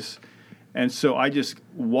grace. And so I just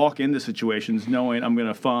walk into situations knowing I'm going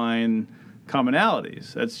to find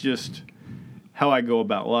commonalities. That's just how I go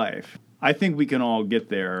about life. I think we can all get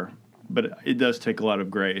there, but it does take a lot of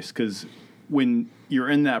grace, because when you're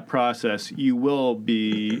in that process, you will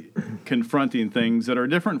be confronting things that are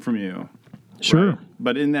different from you. Sure. Right?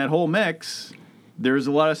 But in that whole mix, there's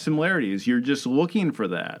a lot of similarities. You're just looking for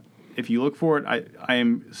that. if you look for it, I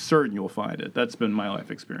am certain you'll find it. That's been my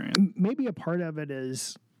life experience. Maybe a part of it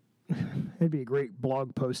is, it'd be a great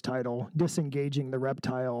blog post title, Disengaging the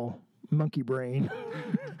Reptile Monkey Brain.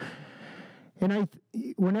 And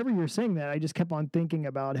whenever you're saying that, I just kept on thinking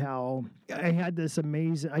about how I had this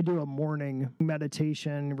I do a morning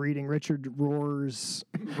meditation reading Richard Rohr's.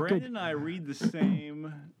 Brandon and I read the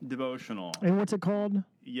same devotional. And what's it called?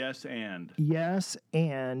 Yes, and. Yes,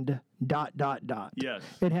 and ... Yes.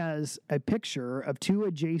 It has a picture of two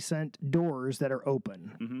adjacent doors that are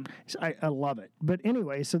open. Mm-hmm. So I love it. But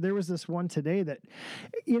anyway, so there was this one today that,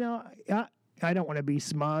 I don't want to be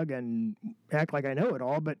smug and act like I know it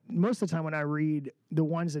all, but most of the time when I read the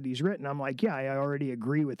ones that he's written, I'm like, yeah, I already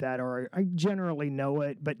agree with that, or I generally know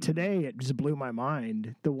it. But today it just blew my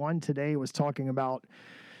mind. The one today was talking about,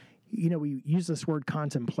 we use this word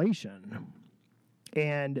contemplation.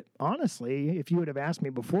 And honestly, if you would have asked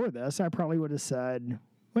me before this, I probably would have said,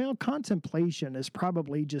 well, contemplation is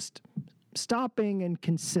probably just stopping and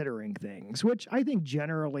considering things, which I think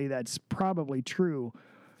generally that's probably true.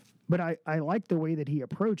 But I like the way that he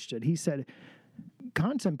approached it. He said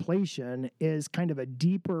contemplation is kind of a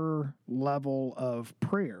deeper level of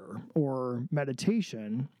prayer or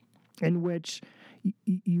meditation in which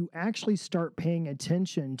you actually start paying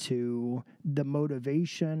attention to the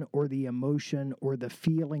motivation or the emotion or the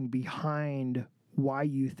feeling behind why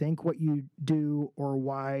you think what you do or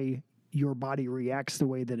why your body reacts the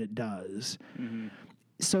way that it does. Mm-hmm.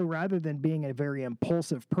 So rather than being a very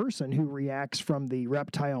impulsive person who reacts from the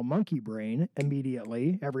reptile monkey brain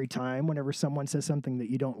immediately every time whenever someone says something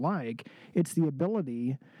that you don't like, it's the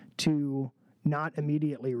ability to not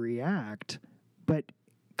immediately react, but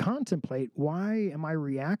contemplate, why am I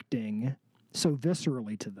reacting so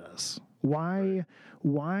viscerally to this? Why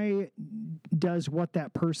does what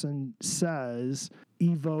that person says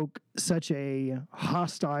evoke such a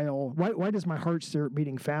hostile, why does my heart start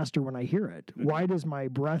beating faster when I hear it? Why does my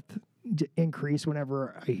breath increase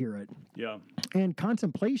whenever I hear it? Yeah. And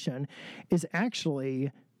contemplation is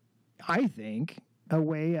actually, I think, a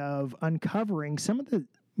way of uncovering some of the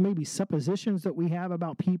maybe suppositions that we have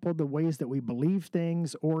about people, the ways that we believe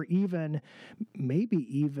things, or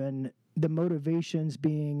maybe even the motivations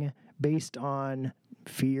being based on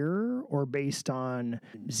fear or based on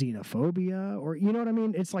xenophobia, or you know what I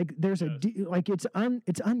mean? It's like there's it's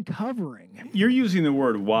uncovering. You're using the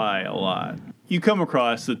word why a lot. You come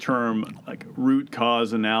across the term like root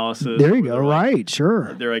cause analysis. There you go. Right.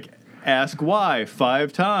 Sure. They're like, ask why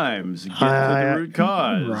 5 times, get to the root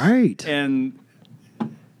cause. Right. And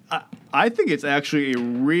I think it's actually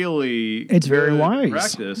it's very wise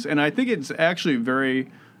practice, and I think it's actually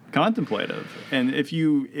very contemplative. And if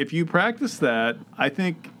you practice that, I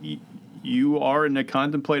think you are in a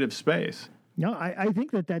contemplative space. No, I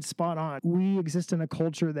think that's spot on. We exist in a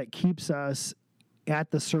culture that keeps us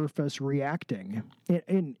at the surface reacting.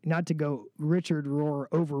 And not to go Richard Rohr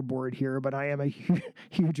overboard here, but I am a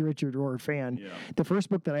huge Richard Rohr fan. Yeah. The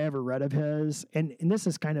first book that I ever read of his, and this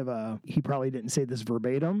is kind of he probably didn't say this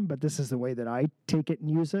verbatim, but this is the way that I take it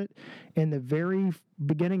and use it. In the very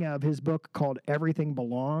beginning of his book called Everything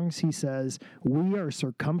Belongs, he says, we are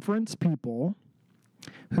circumference people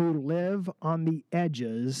who live on the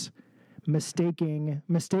edges, mistaking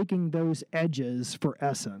those edges for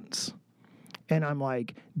essence. And I'm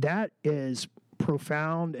like, that is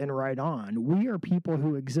profound and right on. We are people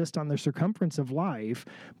who exist on the circumference of life,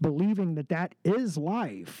 believing that is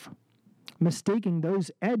life, mistaking those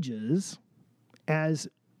edges as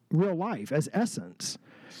real life, as essence.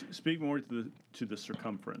 Speak more to the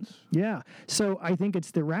circumference. Yeah. So I think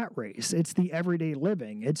it's the rat race. It's the everyday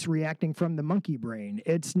living. It's reacting from the monkey brain.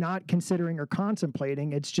 It's not considering or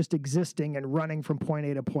contemplating. It's just existing and running from point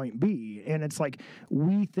A to point B. And it's like,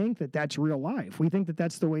 we think that that's real life. We think that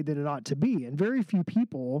that's the way that it ought to be. And very few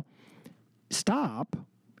people stop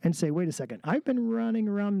and say, wait a second, I've been running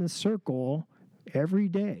around this circle every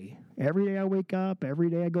day. Every day I wake up, every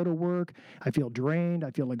day I go to work, I feel drained, I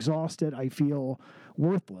feel exhausted, I feel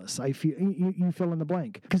worthless. I feel, you fill in the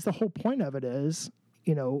blank. Because the whole point of it is,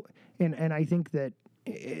 and I think that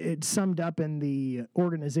it's summed up in the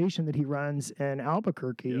organization that he runs in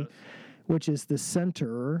Albuquerque, yes, which is the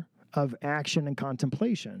center of action and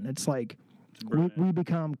contemplation. It's like we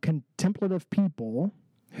become contemplative people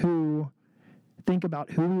who think about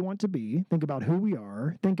who we want to be, think about who we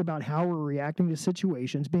are, think about how we're reacting to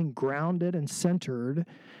situations, being grounded and centered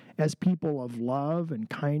as people of love and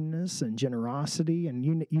kindness and generosity, and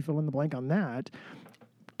you fill in the blank on that,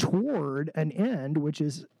 toward an end, which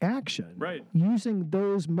is action. Right. Using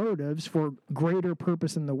those motives for greater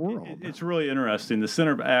purpose in the world. It's really interesting. The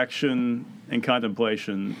center of action and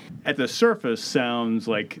contemplation at the surface sounds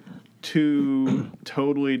like two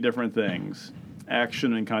totally different things,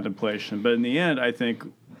 action and contemplation. But in the end, I think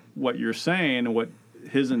what you're saying and what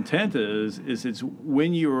his intent is it's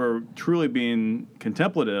when you are truly being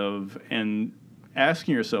contemplative and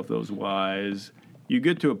asking yourself those whys, you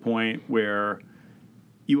get to a point where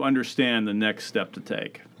you understand the next step to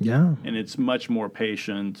take. Yeah. And it's much more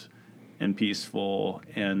patient and peaceful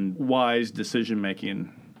and wise decision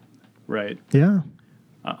making, right? Yeah.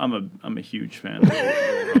 I'm a huge fan of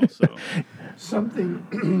it also.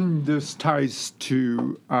 Something this ties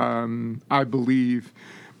to, I believe,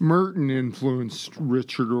 Merton influenced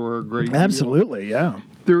Richard Rohr a great deal. Absolutely, yeah.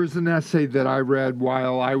 There was an essay that I read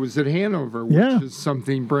while I was at Hanover, which Yeah. is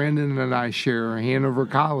something Brandon and I share, Hanover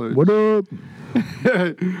College. What up?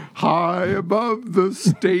 High above the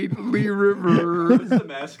stately river. What's the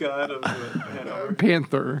mascot of the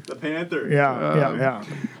Panther. The Panther. Yeah.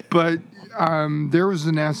 But there was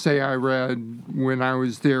an essay I read when I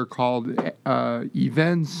was there called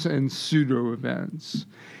Events and Pseudo-Events.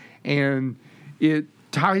 And it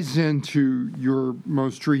ties into your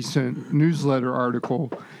most recent newsletter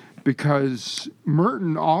article because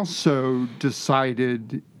Merton also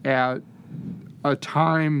decided at a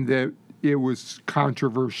time that it was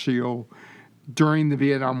controversial during the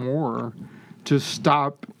Vietnam War to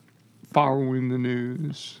stop following the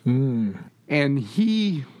news. And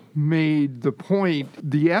he made the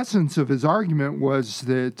point, the essence of his argument was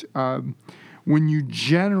that when you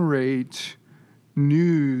generate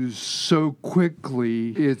news so quickly,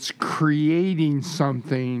 it's creating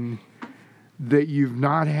something that you've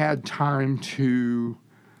not had time to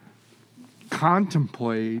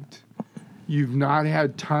contemplate. You've not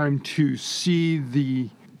had time to see the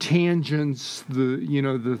tangents,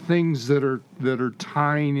 the things that are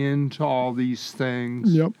tying into all these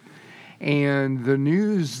things. Yep. And the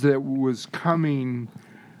news that was coming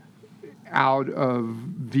out of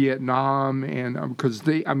Vietnam, and because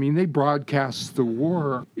they broadcast the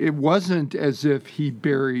war, it wasn't as if he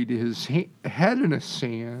buried his head in the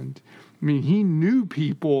sand. I mean, he knew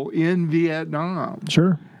people in Vietnam.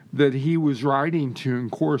 Sure. That he was writing to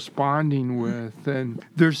and corresponding with. And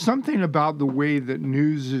there's something about the way that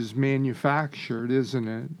news is manufactured, isn't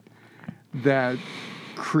it, that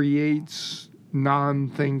creates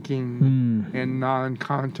non-thinking and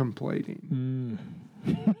non-contemplating.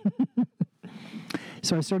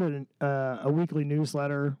 So I started a weekly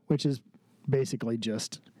newsletter, which is basically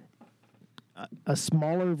just a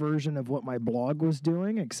smaller version of what my blog was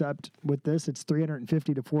doing, except with this, it's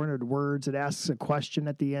 350 to 400 words. It asks a question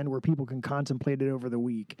at the end where people can contemplate it over the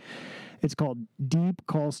week. It's called Deep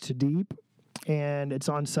Calls to Deep, and it's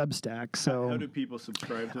on Substack. So How do people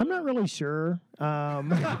subscribe to I'm not really sure. Now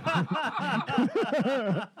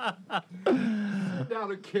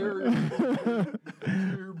to carry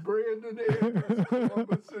to Brandon Andrews,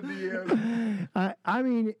 Columbus, Indiana. I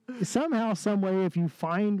mean, somehow, some way, if you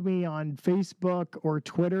find me on Facebook or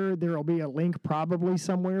Twitter, there will be a link probably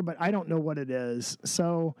somewhere, but I don't know what it is.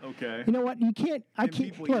 So, Okay. you know what? You can't. I Can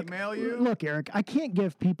can't. people Look, email you? Look, Eric. I can't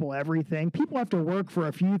give people everything. People have to work for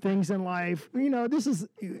a few things in life. You know, this is.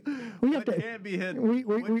 We have What to. can't be hidden? we-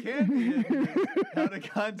 What can be hidden is how to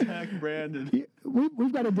contact Brandon.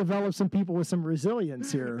 We've got to develop some people with some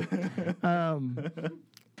resilience here.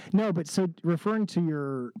 No, but so referring to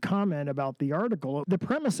your comment about the article, the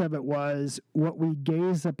premise of it was what we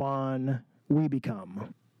gaze upon, we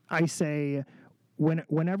become. I say,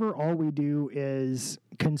 whenever all we do is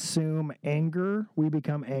consume anger, we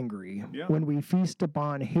become angry. Yeah. When we feast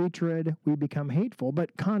upon hatred, we become hateful.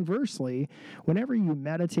 But conversely, whenever you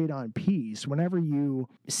meditate on peace, whenever you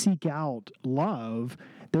seek out love,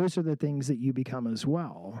 those are the things that you become as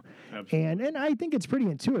well. Absolutely. And I think it's pretty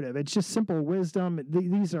intuitive. It's just simple wisdom.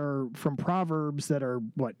 These are from Proverbs that are,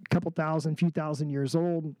 few thousand years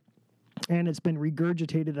old. And it's been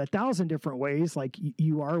regurgitated 1,000 different ways, like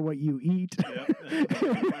you are what you eat.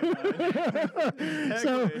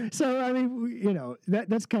 So I mean,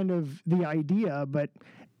 that's kind of the idea. But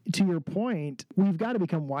to your point, we've got to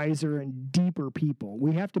become wiser and deeper people.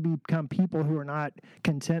 We have to become people who are not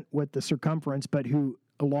content with the circumference, but who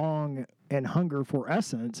long and hunger for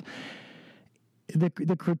essence. The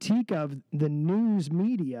critique of the news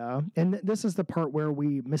media, and this is the part where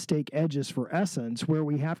we mistake edges for essence, where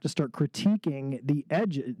we have to start critiquing the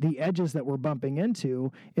edges that we're bumping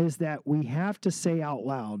into, is that we have to say out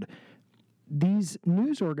loud, these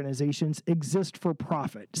news organizations exist for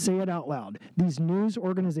profit. Say it out loud. These news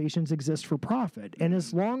organizations exist for profit. And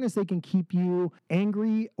as long as they can keep you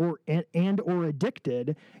angry or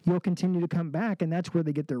addicted, you'll continue to come back, and that's where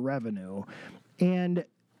they get their revenue. And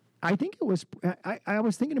I think it was, I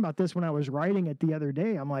was thinking about this when I was writing it the other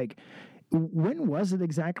day. I'm like, when was it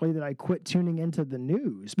exactly that I quit tuning into the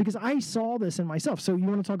news? Because I saw this in myself. So you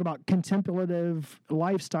want to talk about contemplative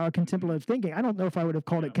lifestyle, contemplative thinking. I don't know if I would have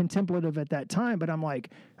called it contemplative at that time, but I'm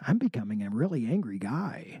like, I'm becoming a really angry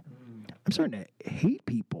guy. I'm starting to hate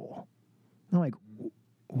people. I'm like,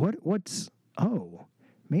 oh,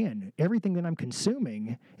 man, everything that I'm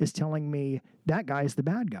consuming is telling me that guy's the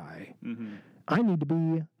bad guy. Mm-hmm. I need to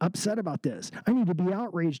be upset about this. I need to be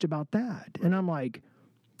outraged about that. And I'm like,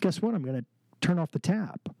 guess what? I'm going to turn off the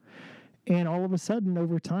tap. And all of a sudden,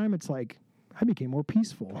 over time, it's like, I became more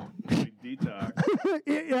peaceful. Detox.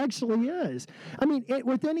 It actually is. I mean,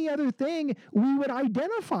 with any other thing, we would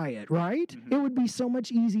identify it, right? Mm-hmm. It would be so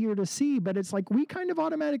much easier to see, but it's like we kind of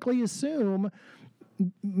automatically assume,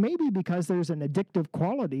 maybe because there's an addictive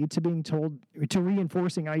quality to being told, to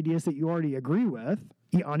reinforcing ideas that you already agree with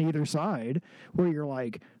on either side, where you're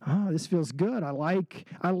like, oh, this feels good. I like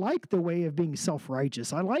the way of being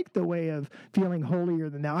self-righteous. I like the way of feeling holier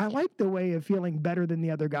than thou. I like the way of feeling better than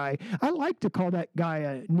the other guy. I like to call that guy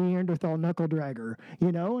a Neanderthal knuckle dragger,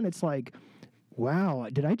 and it's like, wow,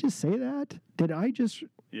 did I just say that? Did I just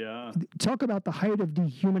talk about the height of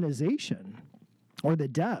dehumanization or the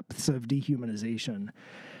depths of dehumanization?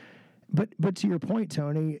 But to your point,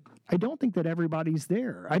 Tony, I don't think that everybody's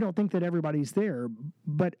there.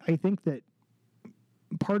 But I think that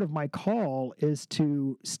part of my call is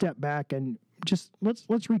to step back and just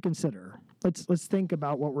let's reconsider. Let's think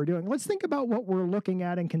about what we're doing. Let's think about what we're looking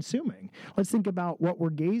at and consuming. Let's think about what we're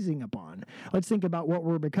gazing upon. Let's think about what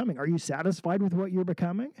we're becoming. Are you satisfied with what you're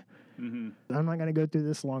becoming? Mm-hmm. I'm not going to go through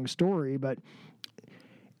this long story, but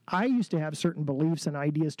I used to have certain beliefs and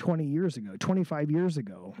ideas 20 years ago, 25 years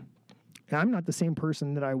ago. And I'm not the same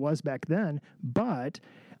person that I was back then, but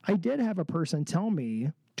I did have a person tell me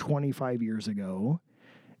 25 years ago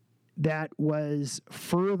that was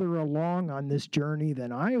further along on this journey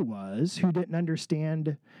than I was, who didn't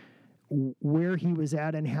understand where he was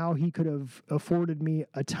at and how he could have afforded me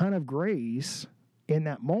a ton of grace in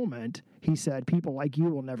that moment. He said, people like you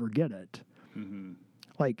will never get it. Mm-hmm.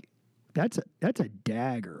 Like, that's a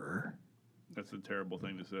dagger. That's a terrible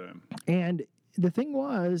thing to say. And the thing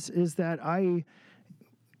is that I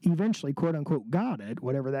eventually, quote unquote, got it,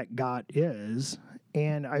 whatever that got is.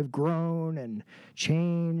 And I've grown and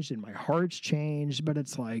changed and my heart's changed. But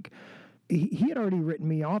it's like, he had already written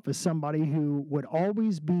me off as somebody who would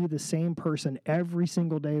always be the same person every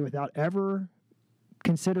single day without ever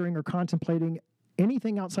considering or contemplating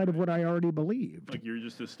anything outside of what I already believed. Like you're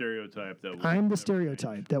just a stereotype that will I'm the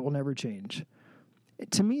stereotype change. That will never change.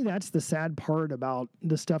 To me, that's the sad part about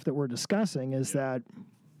the stuff that we're discussing is that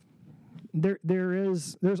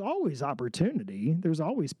there's always opportunity. There's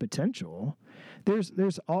always potential.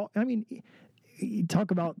 You talk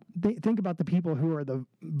about, think about the people who are the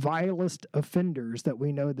vilest offenders that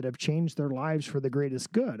we know that have changed their lives for the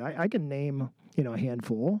greatest good. I can name, a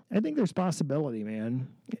handful. I think there's possibility, man.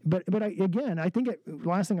 But I think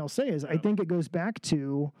last thing I'll say is I think it goes back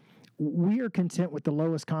to we are content with the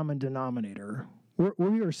lowest common denominator.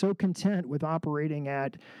 We are so content with operating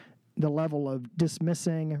at the level of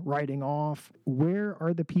dismissing, writing off. Where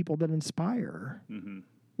are the people that inspire? Mm-hmm.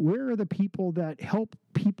 Where are the people that help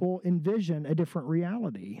people envision a different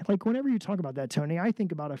reality? Like whenever you talk about that, Tony, I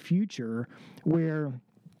think about a future where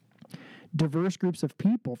diverse groups of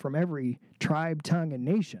people from every tribe, tongue, and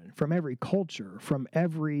nation, from every culture, from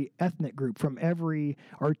every ethnic group, from every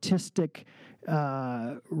artistic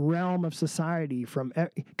realm of society,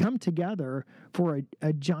 come together for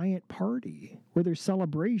a giant party where there's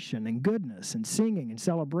celebration and goodness and singing and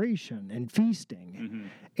celebration and feasting. Mm-hmm.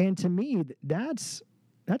 And to me, that's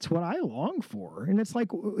what I long for. And it's like,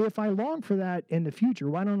 if I long for that in the future,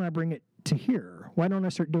 why don't I bring it to here? Why don't I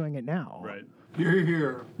start doing it now? Right.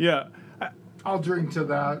 Here. Yeah. I'll drink to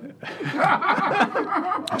that.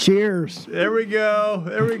 Cheers. There we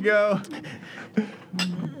go.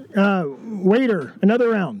 Waiter, another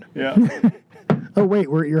round. Yeah. Oh, wait,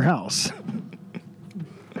 we're at your house.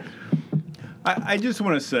 I just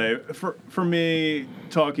want to say, for me,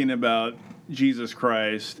 talking about Jesus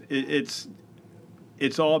Christ, it's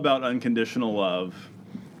all about unconditional love,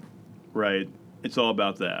 right? It's all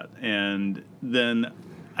about that. And then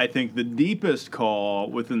I think the deepest call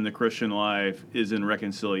within the Christian life is in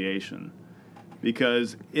reconciliation.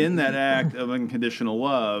 Because in that act of unconditional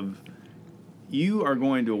love, you are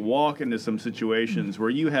going to walk into some situations where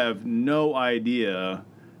you have no idea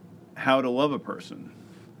how to love a person.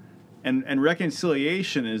 And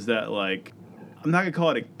reconciliation is that, like, I'm not going to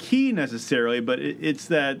call it a key necessarily, but it's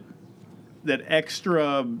that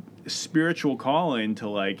extra spiritual calling to,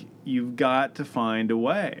 like, you've got to find a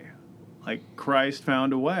way. like Christ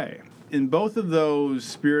found a way. In both of those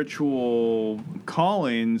spiritual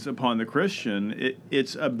callings upon the Christian,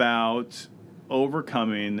 it's about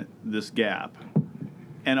overcoming this gap.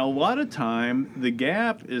 And a lot of time, the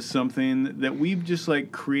gap is something that we've just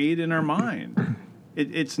like created in our mind.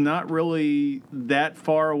 It's not really that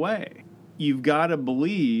far away. You've got to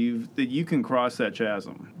believe that you can cross that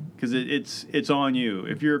chasm, because it's on you.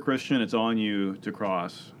 If you're a Christian, it's on you to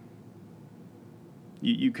cross.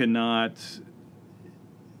 You cannot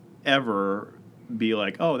ever be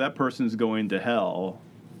like, oh, that person's going to hell,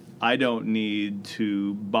 I don't need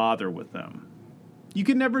to bother with them. You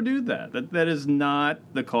can never do that. That is not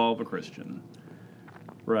the call of a Christian,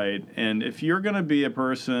 right? And if you're going to be a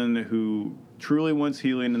person who truly wants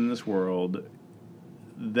healing in this world,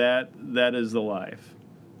 that is the life.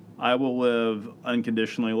 I will live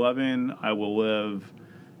unconditionally loving. I will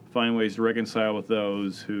find ways to reconcile with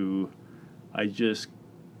those who I just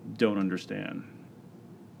don't understand.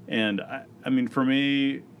 And I mean, for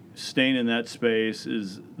me, staying in that space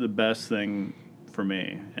is the best thing for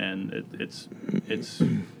me, and it's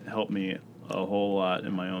helped me a whole lot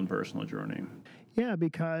in my own personal journey. Yeah,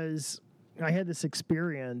 because I had this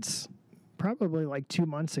experience probably like 2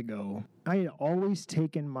 months ago. I had always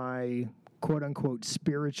taken my quote unquote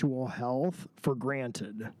spiritual health for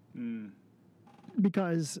granted.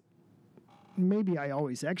 Because maybe I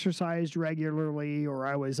always exercised regularly, or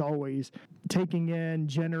I was always taking in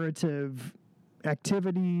generative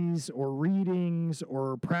activities or readings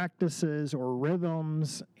or practices or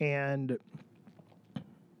rhythms, and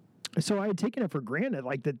so I had taken it for granted,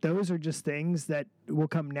 like that those are just things that will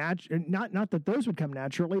come naturally. Not that those would come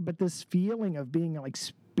naturally, but this feeling of being like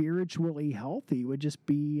spiritually healthy would just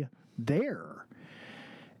be there.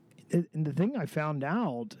 And the thing I found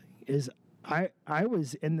out is I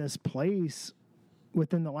was in this place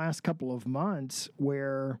within the last couple of months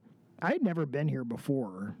where I'd never been here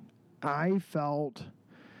before. I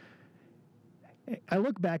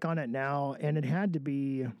look back on it now, and it had to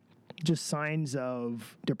be just signs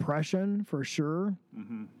of depression for sure.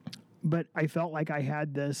 Mm-hmm. But I felt like I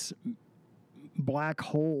had this black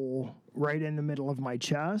hole right in the middle of my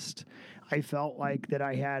chest. I felt like that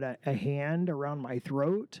I had a hand around my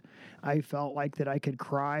throat. I felt like that I could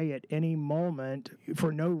cry at any moment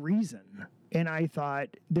for no reason. And I thought,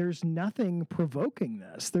 there's nothing provoking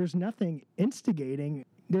this. There's nothing instigating.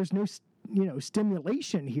 There's no,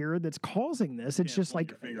 stimulation here that's causing this. It's just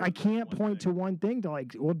like, I can't point to one thing to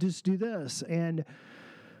like, well, just do this. And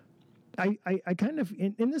I kind of,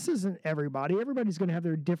 and this isn't everybody. Everybody's going to have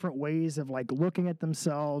their different ways of like looking at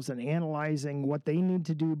themselves and analyzing what they need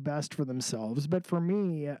to do best for themselves. But for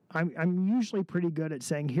me, I'm usually pretty good at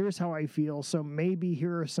saying, here's how I feel. So maybe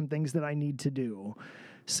here are some things that I need to do.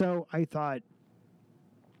 So I thought,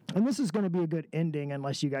 and this is going to be a good ending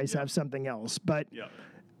unless you guys have something else, but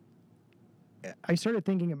I started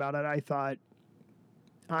thinking about it. I thought,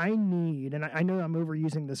 I need, and I know I'm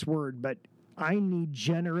overusing this word, but I need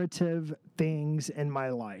generative things in my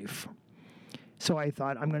life. So I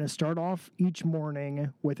thought, I'm going to start off each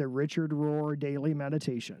morning with a Richard Rohr daily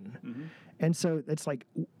meditation. Mm-hmm. And so it's like,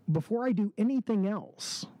 before I do anything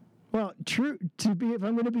else, well, if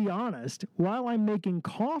I'm going to be honest, while I'm making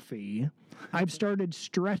coffee, I've started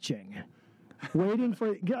stretching. Waiting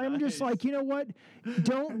for, I'm just like, you know what?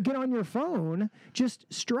 Don't get on your phone. Just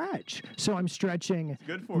stretch. So I'm stretching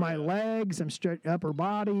my legs, I'm stretching upper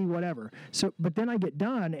body, whatever. So, but then I get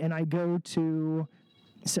done and I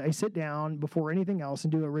I sit down before anything else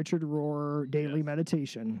and do a Richard Rohr daily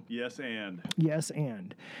meditation. Yes,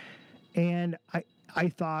 and. And I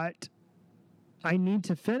thought I need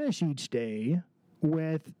to finish each day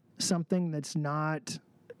with something that's not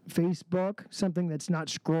Facebook, something that's not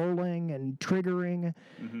scrolling and triggering.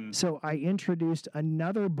 Mm-hmm. So I introduced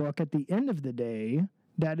another book at the end of the day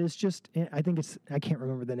that is just, I can't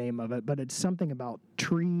remember the name of it, but it's something about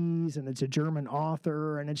trees, and it's a German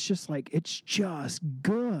author, and it's just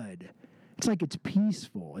good. It's like it's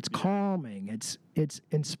peaceful, it's calming, it's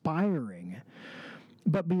inspiring.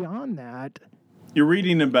 But beyond that, you're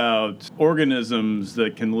reading about organisms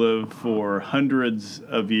that can live for hundreds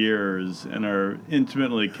of years and are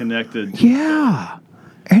intimately connected. Yeah.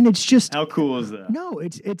 And it's just... How cool is that? No,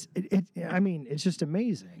 it's just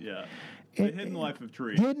amazing. Yeah. The Hidden Life of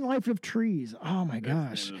Trees. Hidden Life of Trees. Oh, my gosh.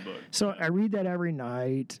 That's the name of the book. So I read that every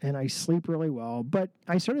night, and I sleep really well. But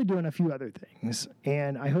I started doing a few other things,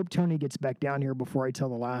 and I hope Tony gets back down here before I tell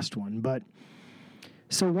the last one. But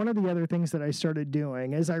So one of the other things that I started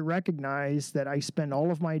doing is I recognized that I spend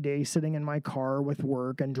all of my day sitting in my car with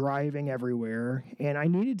work and driving everywhere, and I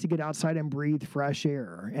needed to get outside and breathe fresh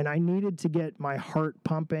air, and I needed to get my heart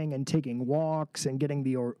pumping and taking walks and getting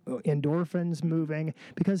the endorphins moving,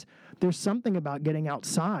 because there's something about getting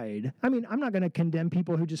outside. I mean, I'm not going to condemn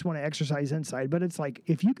people who just want to exercise inside, but it's like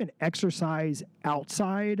if you can exercise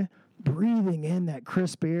outside, breathing in that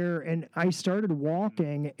crisp air. And I started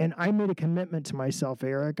walking, and I made a commitment to myself,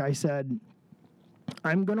 Eric. I said,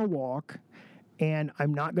 I'm going to walk, and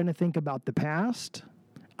I'm not going to think about the past.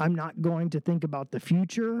 I'm not going to think about the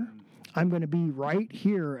future. I'm going to be right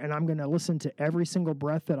here, and I'm going to listen to every single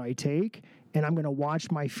breath that I take, and I'm going to watch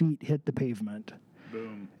my feet hit the pavement.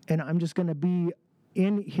 Boom. And I'm just going to be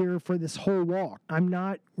in here for this whole walk. I'm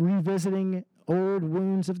not revisiting old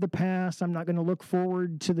wounds of the past. I'm not going to look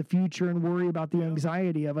forward to the future and worry about the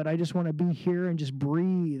anxiety of it. I just want to be here and just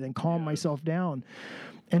breathe and calm myself down.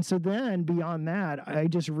 And so then beyond that, I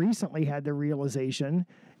just recently had the realization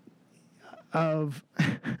of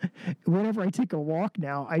whenever I take a walk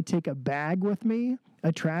now, I take a bag with me,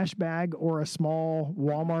 a trash bag or a small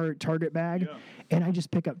Walmart Target bag, and I just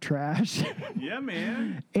pick up trash. Yeah,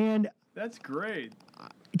 man. And that's great.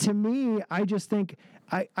 To me, I just think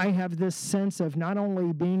I have this sense of not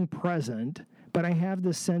only being present, but I have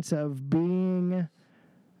this sense of being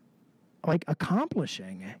like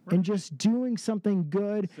accomplishing and just doing something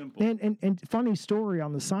good. Simple. And funny story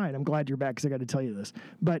on the side. I'm glad you're back because I got to tell you this.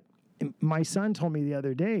 But my son told me the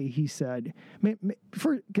other day, he said,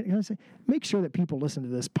 can I say, make sure that people listen to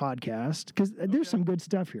this podcast because there's some good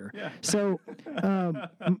stuff here. Yeah. So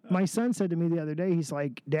my son said to me the other day, he's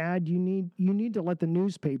like, Dad, you need to let the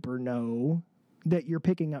newspaper know that you're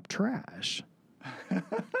picking up trash.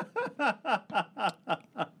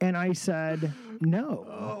 And I said, no.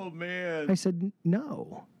 Oh, man. I said,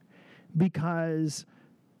 no, because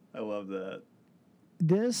I love that.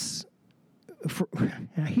 this,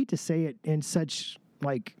 I hate to say it in such,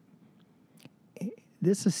 like,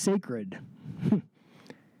 this is sacred.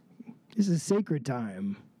 This is sacred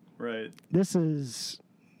time. Right. This is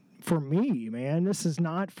for me, man. This is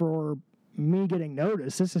not for me getting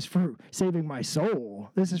noticed. This is for saving my soul.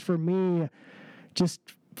 This is for me just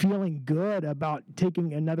feeling good about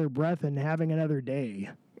taking another breath and having another day.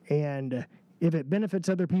 And if it benefits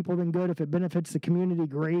other people, then good. If it benefits the community,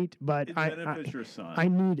 great. But It benefits your son. I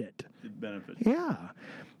need it. It benefits. Yeah.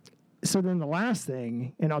 So then the last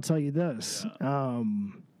thing, and I'll tell you this,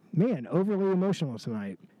 man, overly emotional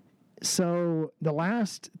tonight. So the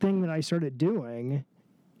last thing that I started doing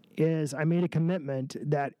is I made a commitment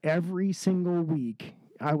that every single week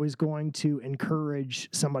I was going to encourage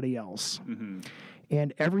somebody else. Mm-hmm.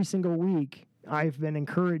 And every single week I've been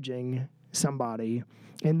encouraging somebody.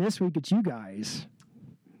 And this week it's you guys.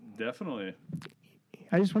 Definitely.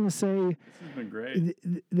 I just want to say, This has been great.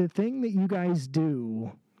 the thing that you guys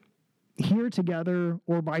do here together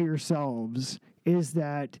or by yourselves is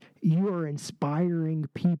that you are inspiring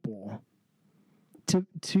people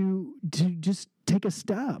to just take a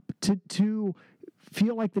step, to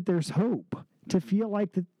feel like that there's hope, to feel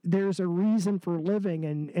like that there's a reason for living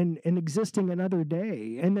and existing another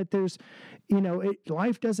day, and that there's,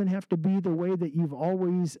 life doesn't have to be the way that you've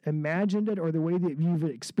always imagined it or the way that you've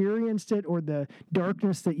experienced it or the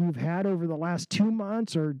darkness that you've had over the last 2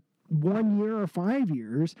 months or 1 year or 5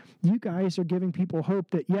 years. You guys are giving people hope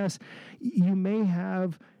that, yes, you may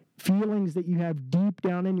have feelings that you have deep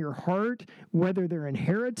down in your heart, whether they're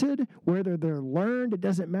inherited, whether they're learned, it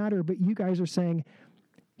doesn't matter. But you guys are saying,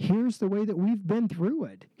 here's the way that we've been through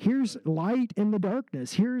it. Here's light in the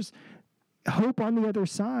darkness. Here's hope on the other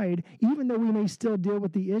side. Even though we may still deal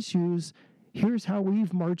with the issues, here's how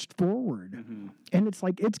we've marched forward. Mm-hmm. And it's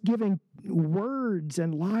like it's giving words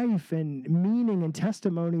and life and meaning and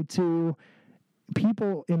testimony to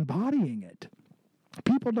people embodying it.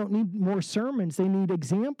 People don't need more sermons. They need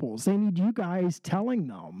examples. They need you guys telling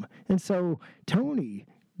them. And so, Tony,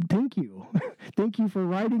 thank you. Thank you for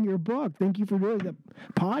writing your book. Thank you for doing the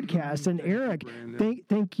podcast. And Eric,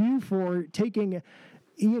 thank you for taking,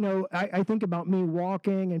 I think about me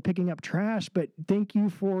walking and picking up trash, but thank you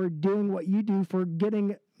for doing what you do for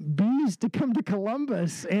getting bees to come to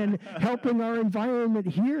Columbus and helping our environment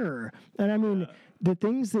here. And I mean, the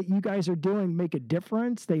things that you guys are doing make a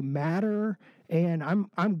difference. They matter. And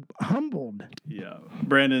I'm humbled. Yeah.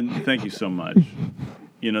 Brandon, thank you so much.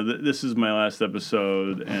 This is my last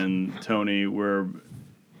episode, and Tony, we're,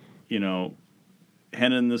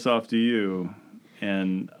 handing this off to you.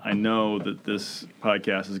 And I know that this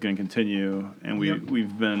podcast is going to continue, and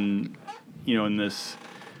we've been, in this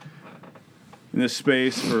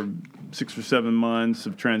space for 6 or 7 months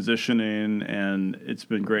of transitioning, and it's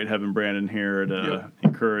been great having Brandon here to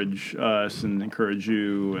encourage us and encourage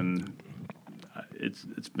you, and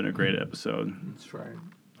it's been a great episode. That's right.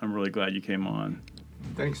 I'm really glad you came on.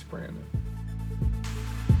 Thanks, Brandon.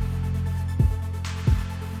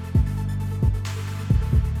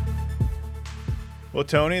 Well,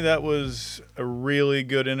 Tony, that was a really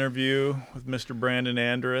good interview with Mr. Brandon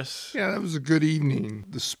Andrus. Yeah, that was a good evening.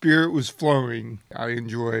 The spirit was flowing. I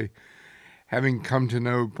enjoy having come to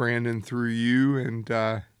know Brandon through you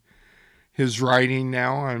and his writing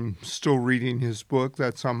now. I'm still reading his book.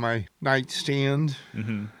 That's on my nightstand.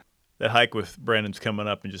 Mm-hmm. That hike with Brandon's coming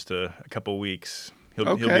up in just a couple weeks.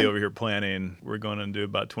 He'll be over here planning. We're going to do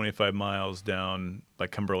about 25 miles down by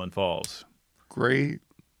Cumberland Falls. Great.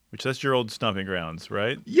 Which that's your old stomping grounds,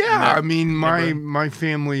 right? Yeah, I mean, my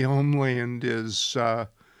family homeland is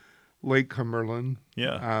Lake Cumberland.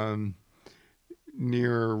 Yeah.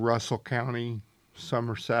 Near Russell County,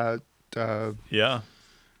 Somerset.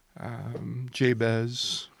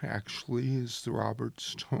 Jabez, actually, is the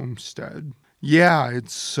Roberts homestead. Yeah,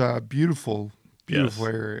 it's a beautiful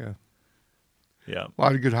area. Yeah. A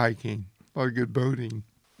lot of good hiking, a lot of good boating.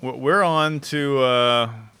 We're on to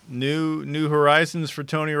new horizons for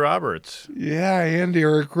Tony Roberts. Yeah, and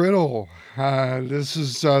Eric Riddle. This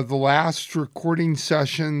is the last recording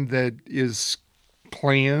session that is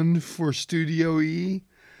planned for Studio E.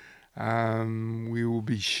 We will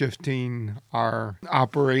be shifting our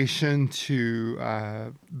operation to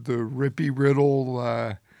the Rippy Riddle,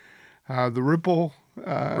 the Ripple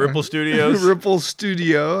Studios. Ripple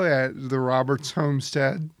Studio at the Roberts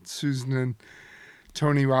homestead, Susan and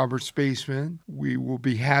Tony Roberts' basement. We will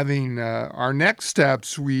be having our next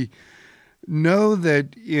steps. We know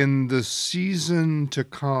that in the season to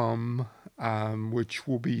come, which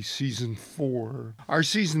will be season 4, our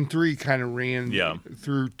season 3 kind of ran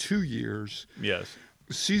through 2 years. Yes.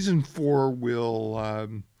 Season 4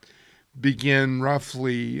 will begin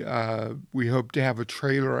roughly, we hope to have a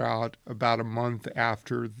trailer out about a month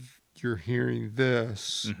after you're hearing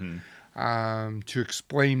this. Mm-hmm. To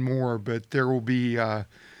explain more, but there will be a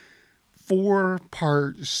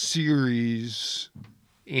 4-part series,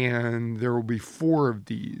 and there will be 4 of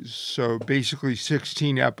these. So basically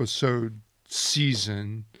 16-episode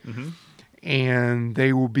season, and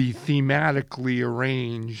they will be thematically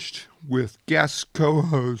arranged with guest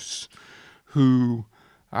co-hosts who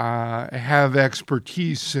have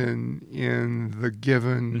expertise in the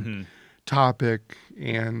given topic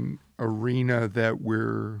and arena that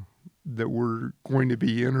we're going to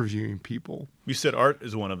be interviewing people. You said art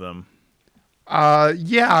is one of them.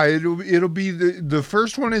 Yeah, it'll be the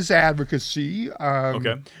first one is advocacy.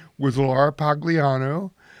 With Laura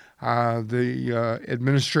Pagliano, the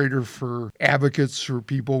administrator for Advocates for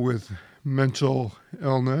People with Mental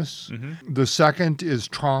Illness. Mm-hmm. The second is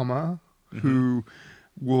trauma, who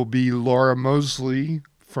will be Laura Mosley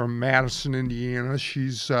from Madison, Indiana.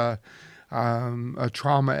 She's a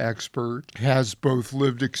trauma expert, has both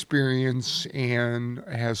lived experience and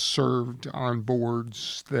has served on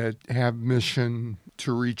boards that have mission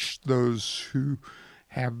to reach those who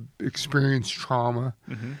have experienced trauma.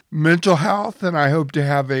 Mental health, and I hope to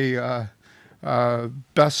have a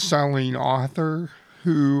best-selling author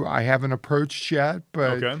who I haven't approached yet,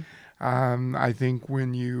 but I think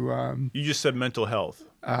when you just said mental health.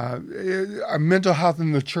 Mental health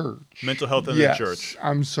in the church. Mental health in the church.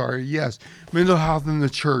 I'm sorry. Yes. Mental health in the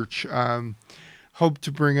church. Hope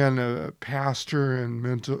to bring in a pastor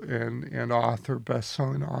and author,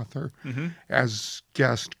 best-selling author, as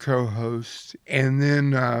guest co-host. And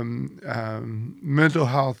then mental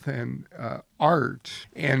health and art.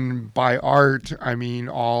 And by art, I mean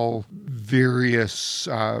all various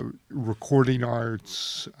recording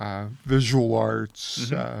arts, visual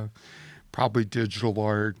arts, probably digital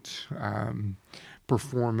art,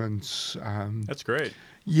 performance. That's great.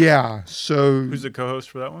 Yeah. So who's the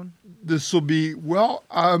co-host for that one? This will be,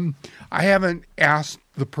 I haven't asked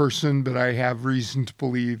the person, but I have reason to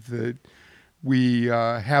believe that we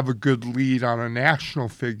have a good lead on a national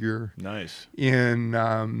figure. Nice. In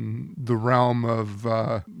the realm of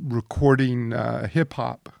recording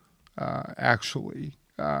hip-hop, actually.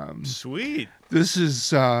 Sweet. This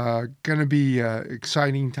is going to be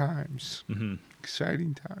exciting times.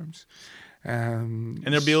 Exciting times. And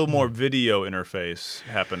there'll be a little more video interface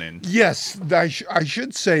happening. Yes, I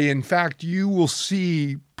should say, in fact, you will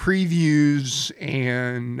see previews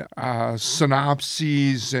and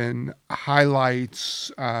synopses and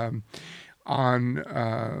highlights on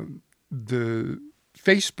the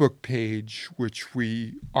Facebook page, which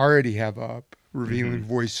we already have up, Revealing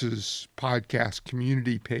Voices podcast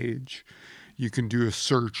community page. You can do a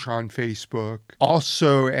search on Facebook.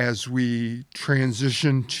 Also, as we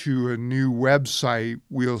transition to a new website,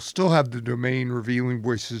 we'll still have the domain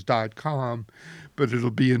revealingvoices.com, but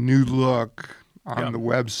it'll be a new look on the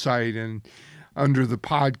website. And under the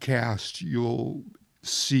podcast, you'll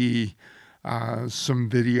see some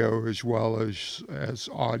video as well as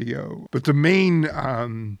audio. But the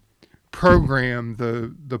main program,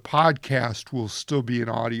 the podcast, will still be an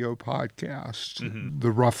audio podcast,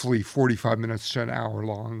 the roughly 45 minutes to an hour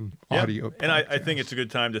long audio podcast. And I think it's a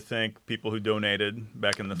good time to thank people who donated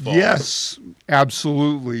back in the fall. Yes,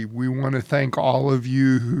 absolutely. We want to thank all of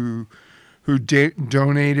you who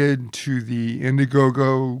donated to the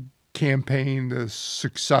Indiegogo campaign, the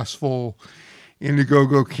successful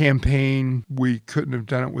Indiegogo campaign. We couldn't have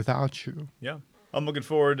done it without you. Yeah. I'm looking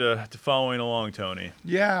forward to following along, Tony.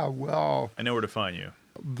 Yeah, well, I know where to find you.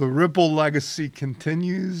 the Ripple legacy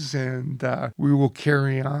continues, and we will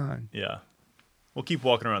carry on. Yeah. We'll keep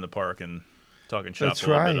walking around the park and talking shop That's a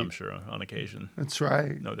little right. bit, I'm sure, on occasion. That's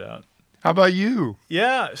right. No doubt. How about you?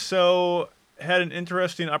 Yeah, so had an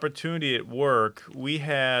interesting opportunity at work. We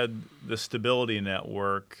had the Stability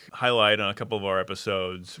Network highlight on a couple of our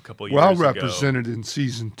episodes a couple of years Well ago. represented in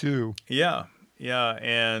season 2. Yeah,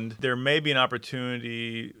 and there may be an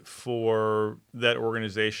opportunity for that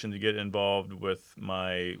organization to get involved with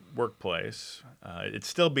my workplace. It's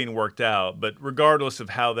still being worked out, but regardless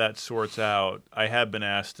of how that sorts out, I have been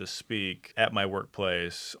asked to speak at my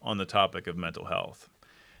workplace on the topic of mental health.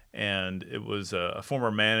 And it was a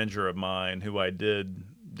former manager of mine who I did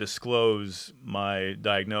disclose my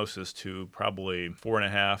diagnosis to probably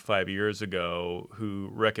 4.5, 5 years ago, who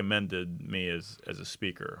recommended me as a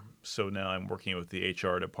speaker. So now I'm working with the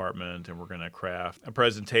HR department, and we're going to craft a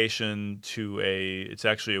presentation to it's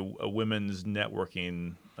actually a women's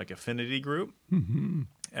networking, like, affinity group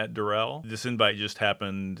at Durrell. This invite just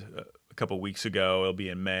happened a couple of weeks ago. It'll be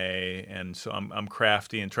in May, and so I'm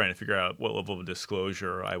crafty and trying to figure out what level of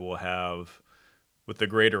disclosure I will have with the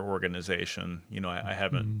greater organization. You know, I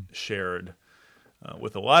haven't shared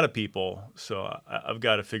with a lot of people, so I've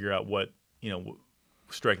got to figure out what,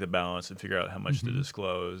 strike the balance and figure out how much to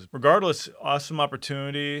disclose. Regardless, awesome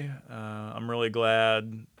opportunity. I'm really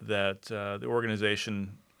glad that the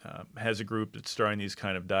organization has a group that's starting these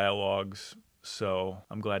kind of dialogues, so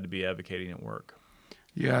I'm glad to be advocating at work.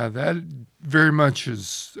 Yeah, that very much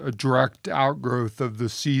is a direct outgrowth of the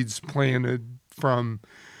seeds planted from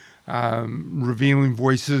Revealing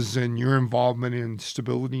Voices and your involvement in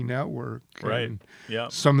Stability Network. Right. And Yeah.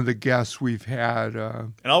 some of the guests we've had.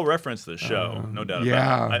 And I'll reference the show, no doubt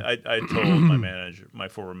yeah. about it. I told my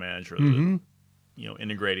former manager, that,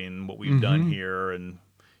 integrating what we've done here and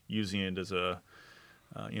using it as a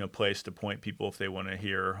place to point people if they want to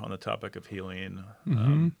hear on the topic of healing.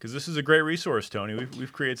 Because this is a great resource, Tony.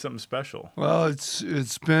 We've created something special. Well, it's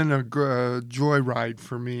been a joyride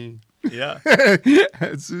for me. Yeah.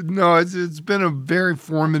 It's been a very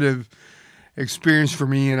formative experience for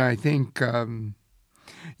me, and I think behind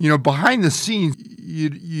the scenes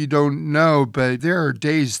you don't know, but there are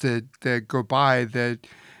days that go by that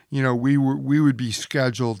we would be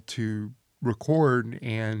scheduled to record,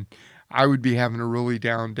 and I would be having a really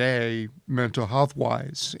down day mental health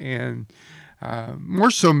wise, and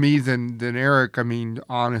more so me than Eric. I mean,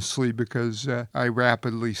 honestly, because I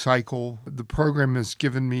rapidly cycle. The program has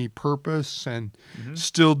given me purpose and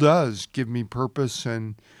still does give me purpose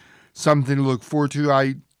and something to look forward to.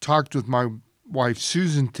 I talked with my wife,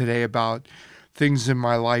 Susan, today about things in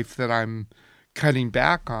my life that I'm cutting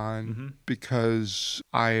back on because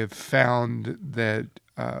I have found that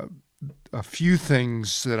a few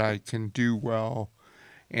things that I can do well,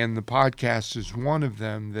 and the podcast is one of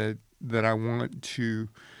them that I want to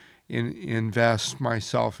invest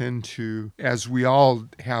myself into, as we all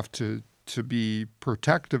have to be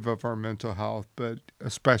protective of our mental health, but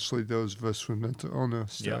especially those of us with mental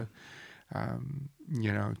illness, to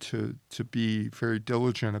be very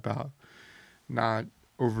diligent about not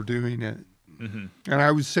overdoing it. And I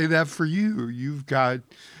would say that for you. You've got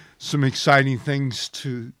some exciting things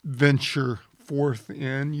to venture forth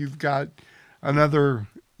in. You've got another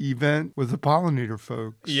event with the pollinator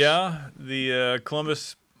folks. Yeah, the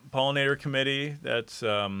Columbus Pollinator Committee. That's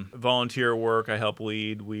volunteer work I help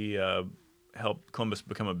lead. We helped Columbus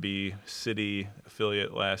become a Bee City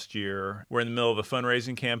affiliate last year. We're in the middle of a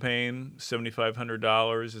fundraising campaign.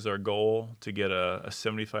 $7,500 is our goal, to get a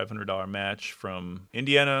 $7,500 match from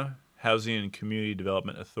Indiana Housing and Community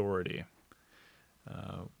Development Authority.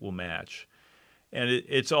 Will match. And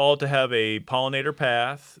it's all to have a pollinator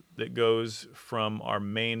path that goes from our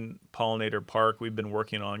main pollinator park we've been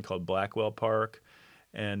working on, called Blackwell Park,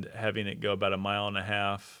 and having it go about 1.5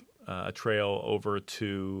 miles a trail over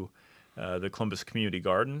to the Columbus Community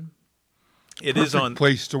Garden. It is on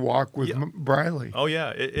place to walk with Briley. Oh yeah,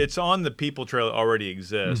 it's on the People Trail that already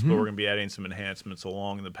exists, but we're going to be adding some enhancements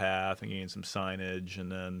along the path and getting some signage.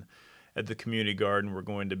 And then at the community garden, we're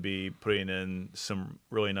going to be putting in some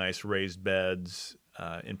really nice raised beds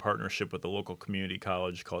in partnership with a local community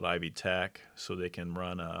college called Ivy Tech, so they can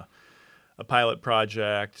run a pilot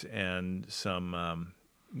project and some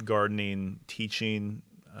gardening teaching,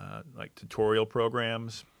 like tutorial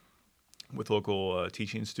programs with local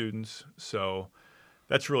teaching students. So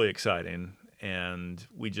that's really exciting. And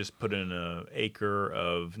we just put in an acre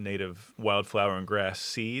of native wildflower and grass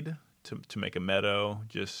seed to make a meadow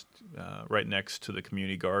just right next to the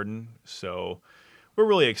community garden. So we're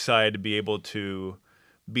really excited to be able to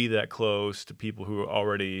be that close to people who are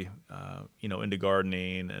already into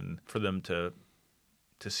gardening, and for them to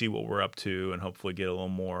see what we're up to and hopefully get a little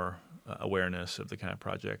more awareness of the kind of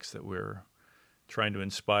projects that we're trying to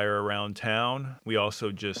inspire around town. We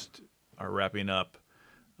also just are wrapping up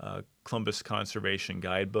a Columbus Conservation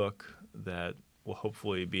Guidebook that will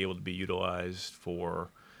hopefully be able to be utilized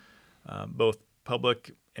for both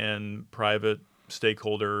public and private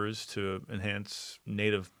stakeholders to enhance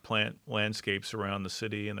native plant landscapes around the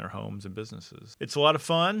city and their homes and businesses. It's a lot of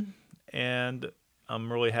fun, and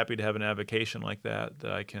I'm really happy to have an avocation like that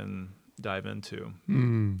I can dive into.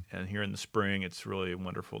 And here in the spring, it's really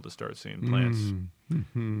wonderful to start seeing plants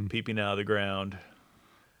peeping out of the ground.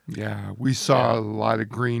 Yeah, we saw a lot of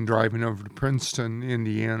green driving over to Princeton,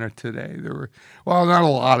 Indiana today. There were, well, not a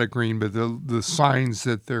lot of green, but the signs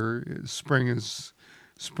that spring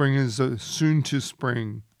is soon to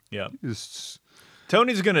spring. Yeah. Is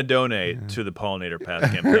Tony's going to donate to the Pollinator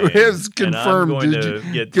Path campaign. It's confirmed. And I'm going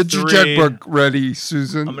to get your checkbook ready,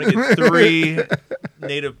 Susan. I'm going to get 3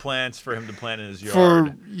 native plants for him to plant in his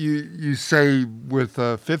yard. You say with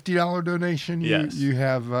a $50 donation, yes. you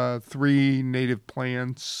have 3 native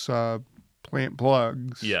plants, plant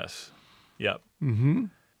plugs. Yes. Yep. Mm-hmm.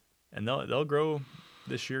 And they'll grow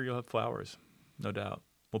this year. You'll have flowers, no doubt.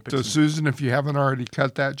 We'll pick So, Susan, if you haven't already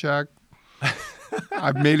cut that check,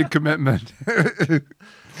 I've made a commitment.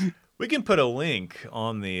 We can put a link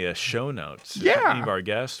on the show notes. Yeah, if any of our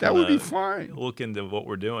guests that would be fine. Look into what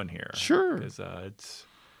we're doing here. Sure. Because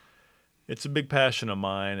it's a big passion of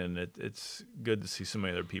mine, and it's good to see so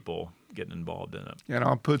many other people getting involved in it. And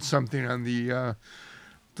I'll put something on the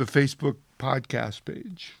Facebook podcast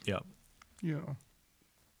page. Yeah. Yeah.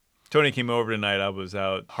 Tony came over tonight. I was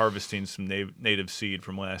out harvesting some native seed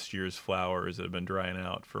from last year's flowers that have been drying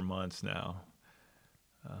out for months now.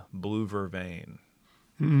 Blue vervain.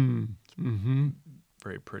 Mm-hmm.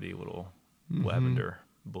 Very pretty little lavender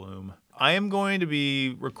bloom. I am going to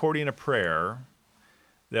be recording a prayer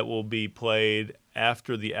that will be played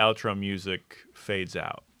after the outro music fades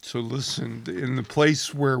out. So listen, in the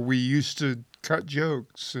place where we used to cut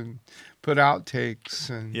jokes and put outtakes,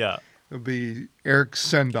 and yeah. It'll be Eric's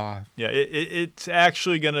send-off. Yeah, it's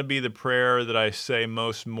actually going to be the prayer that I say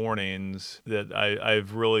most mornings that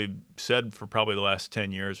I've really said for probably the last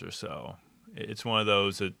 10 years or so. It's one of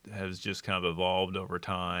those that has just kind of evolved over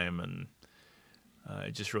time, and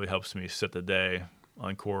it just really helps me set the day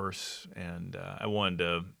on course. And I wanted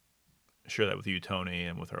to share that with you, Tony,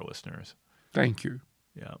 and with our listeners. Thank you.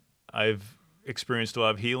 Yeah, I've experienced a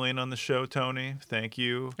lot of healing on the show, Tony. Thank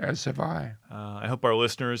you. As have I. I hope our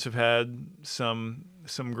listeners have had some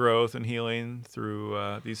growth and healing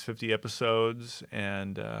through these 50 episodes,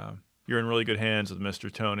 and you're in really good hands with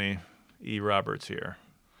Mr. Tony E. Roberts here.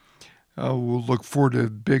 We'll look forward to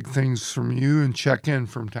big things from you and check in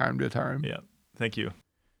from time to time. Yeah, thank you.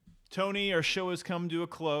 Tony, our show has come to a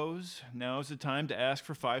close. Now is the time to ask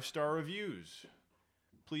for 5-star reviews.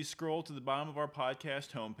 Please scroll to the bottom of our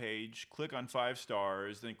podcast homepage, click on 5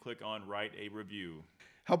 stars, then click on Write a Review.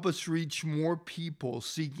 Help us reach more people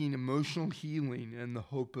seeking emotional healing and the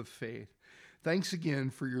hope of faith. Thanks again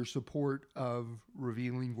for your support of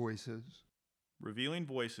Revealing Voices. Revealing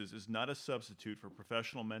Voices is not a substitute for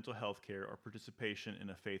professional mental health care or participation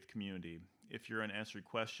in a faith community. If your unanswered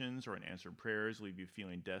questions or unanswered prayers leave you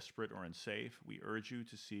feeling desperate or unsafe, we urge you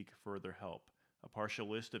to seek further help. A partial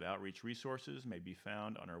list of outreach resources may be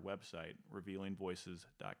found on our website,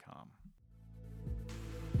 revealingvoices.com.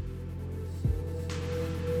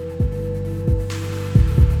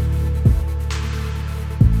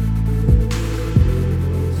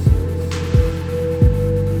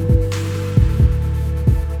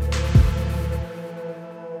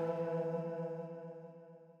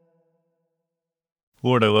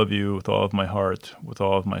 Lord, I love you with all of my heart, with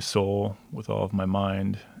all of my soul, with all of my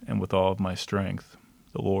mind, and with all of my strength.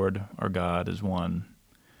 The Lord, our God, is one.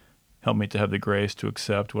 Help me to have the grace to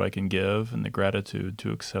accept what I can give and the gratitude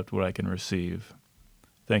to accept what I can receive.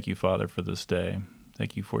 Thank you, Father, for this day.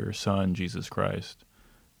 Thank you for your Son, Jesus Christ.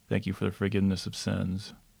 Thank you for the forgiveness of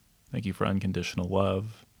sins. Thank you for unconditional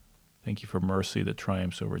love. Thank you for mercy that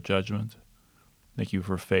triumphs over judgment. Thank you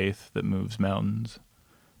for faith that moves mountains.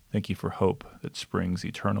 Thank you for hope that springs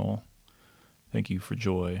eternal. Thank you for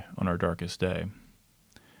joy on our darkest day.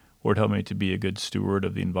 Lord, help me to be a good steward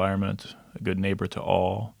of the environment, a good neighbor to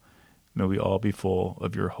all. May we all be full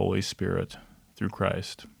of your Holy Spirit through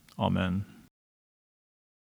Christ. Amen.